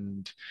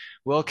 and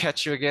we'll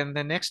catch you again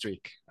then next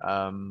week.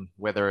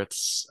 Whether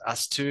it's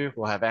us two,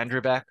 we'll have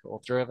Andrew back,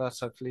 all three of us,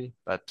 hopefully,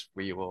 but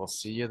we will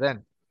see you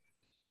then.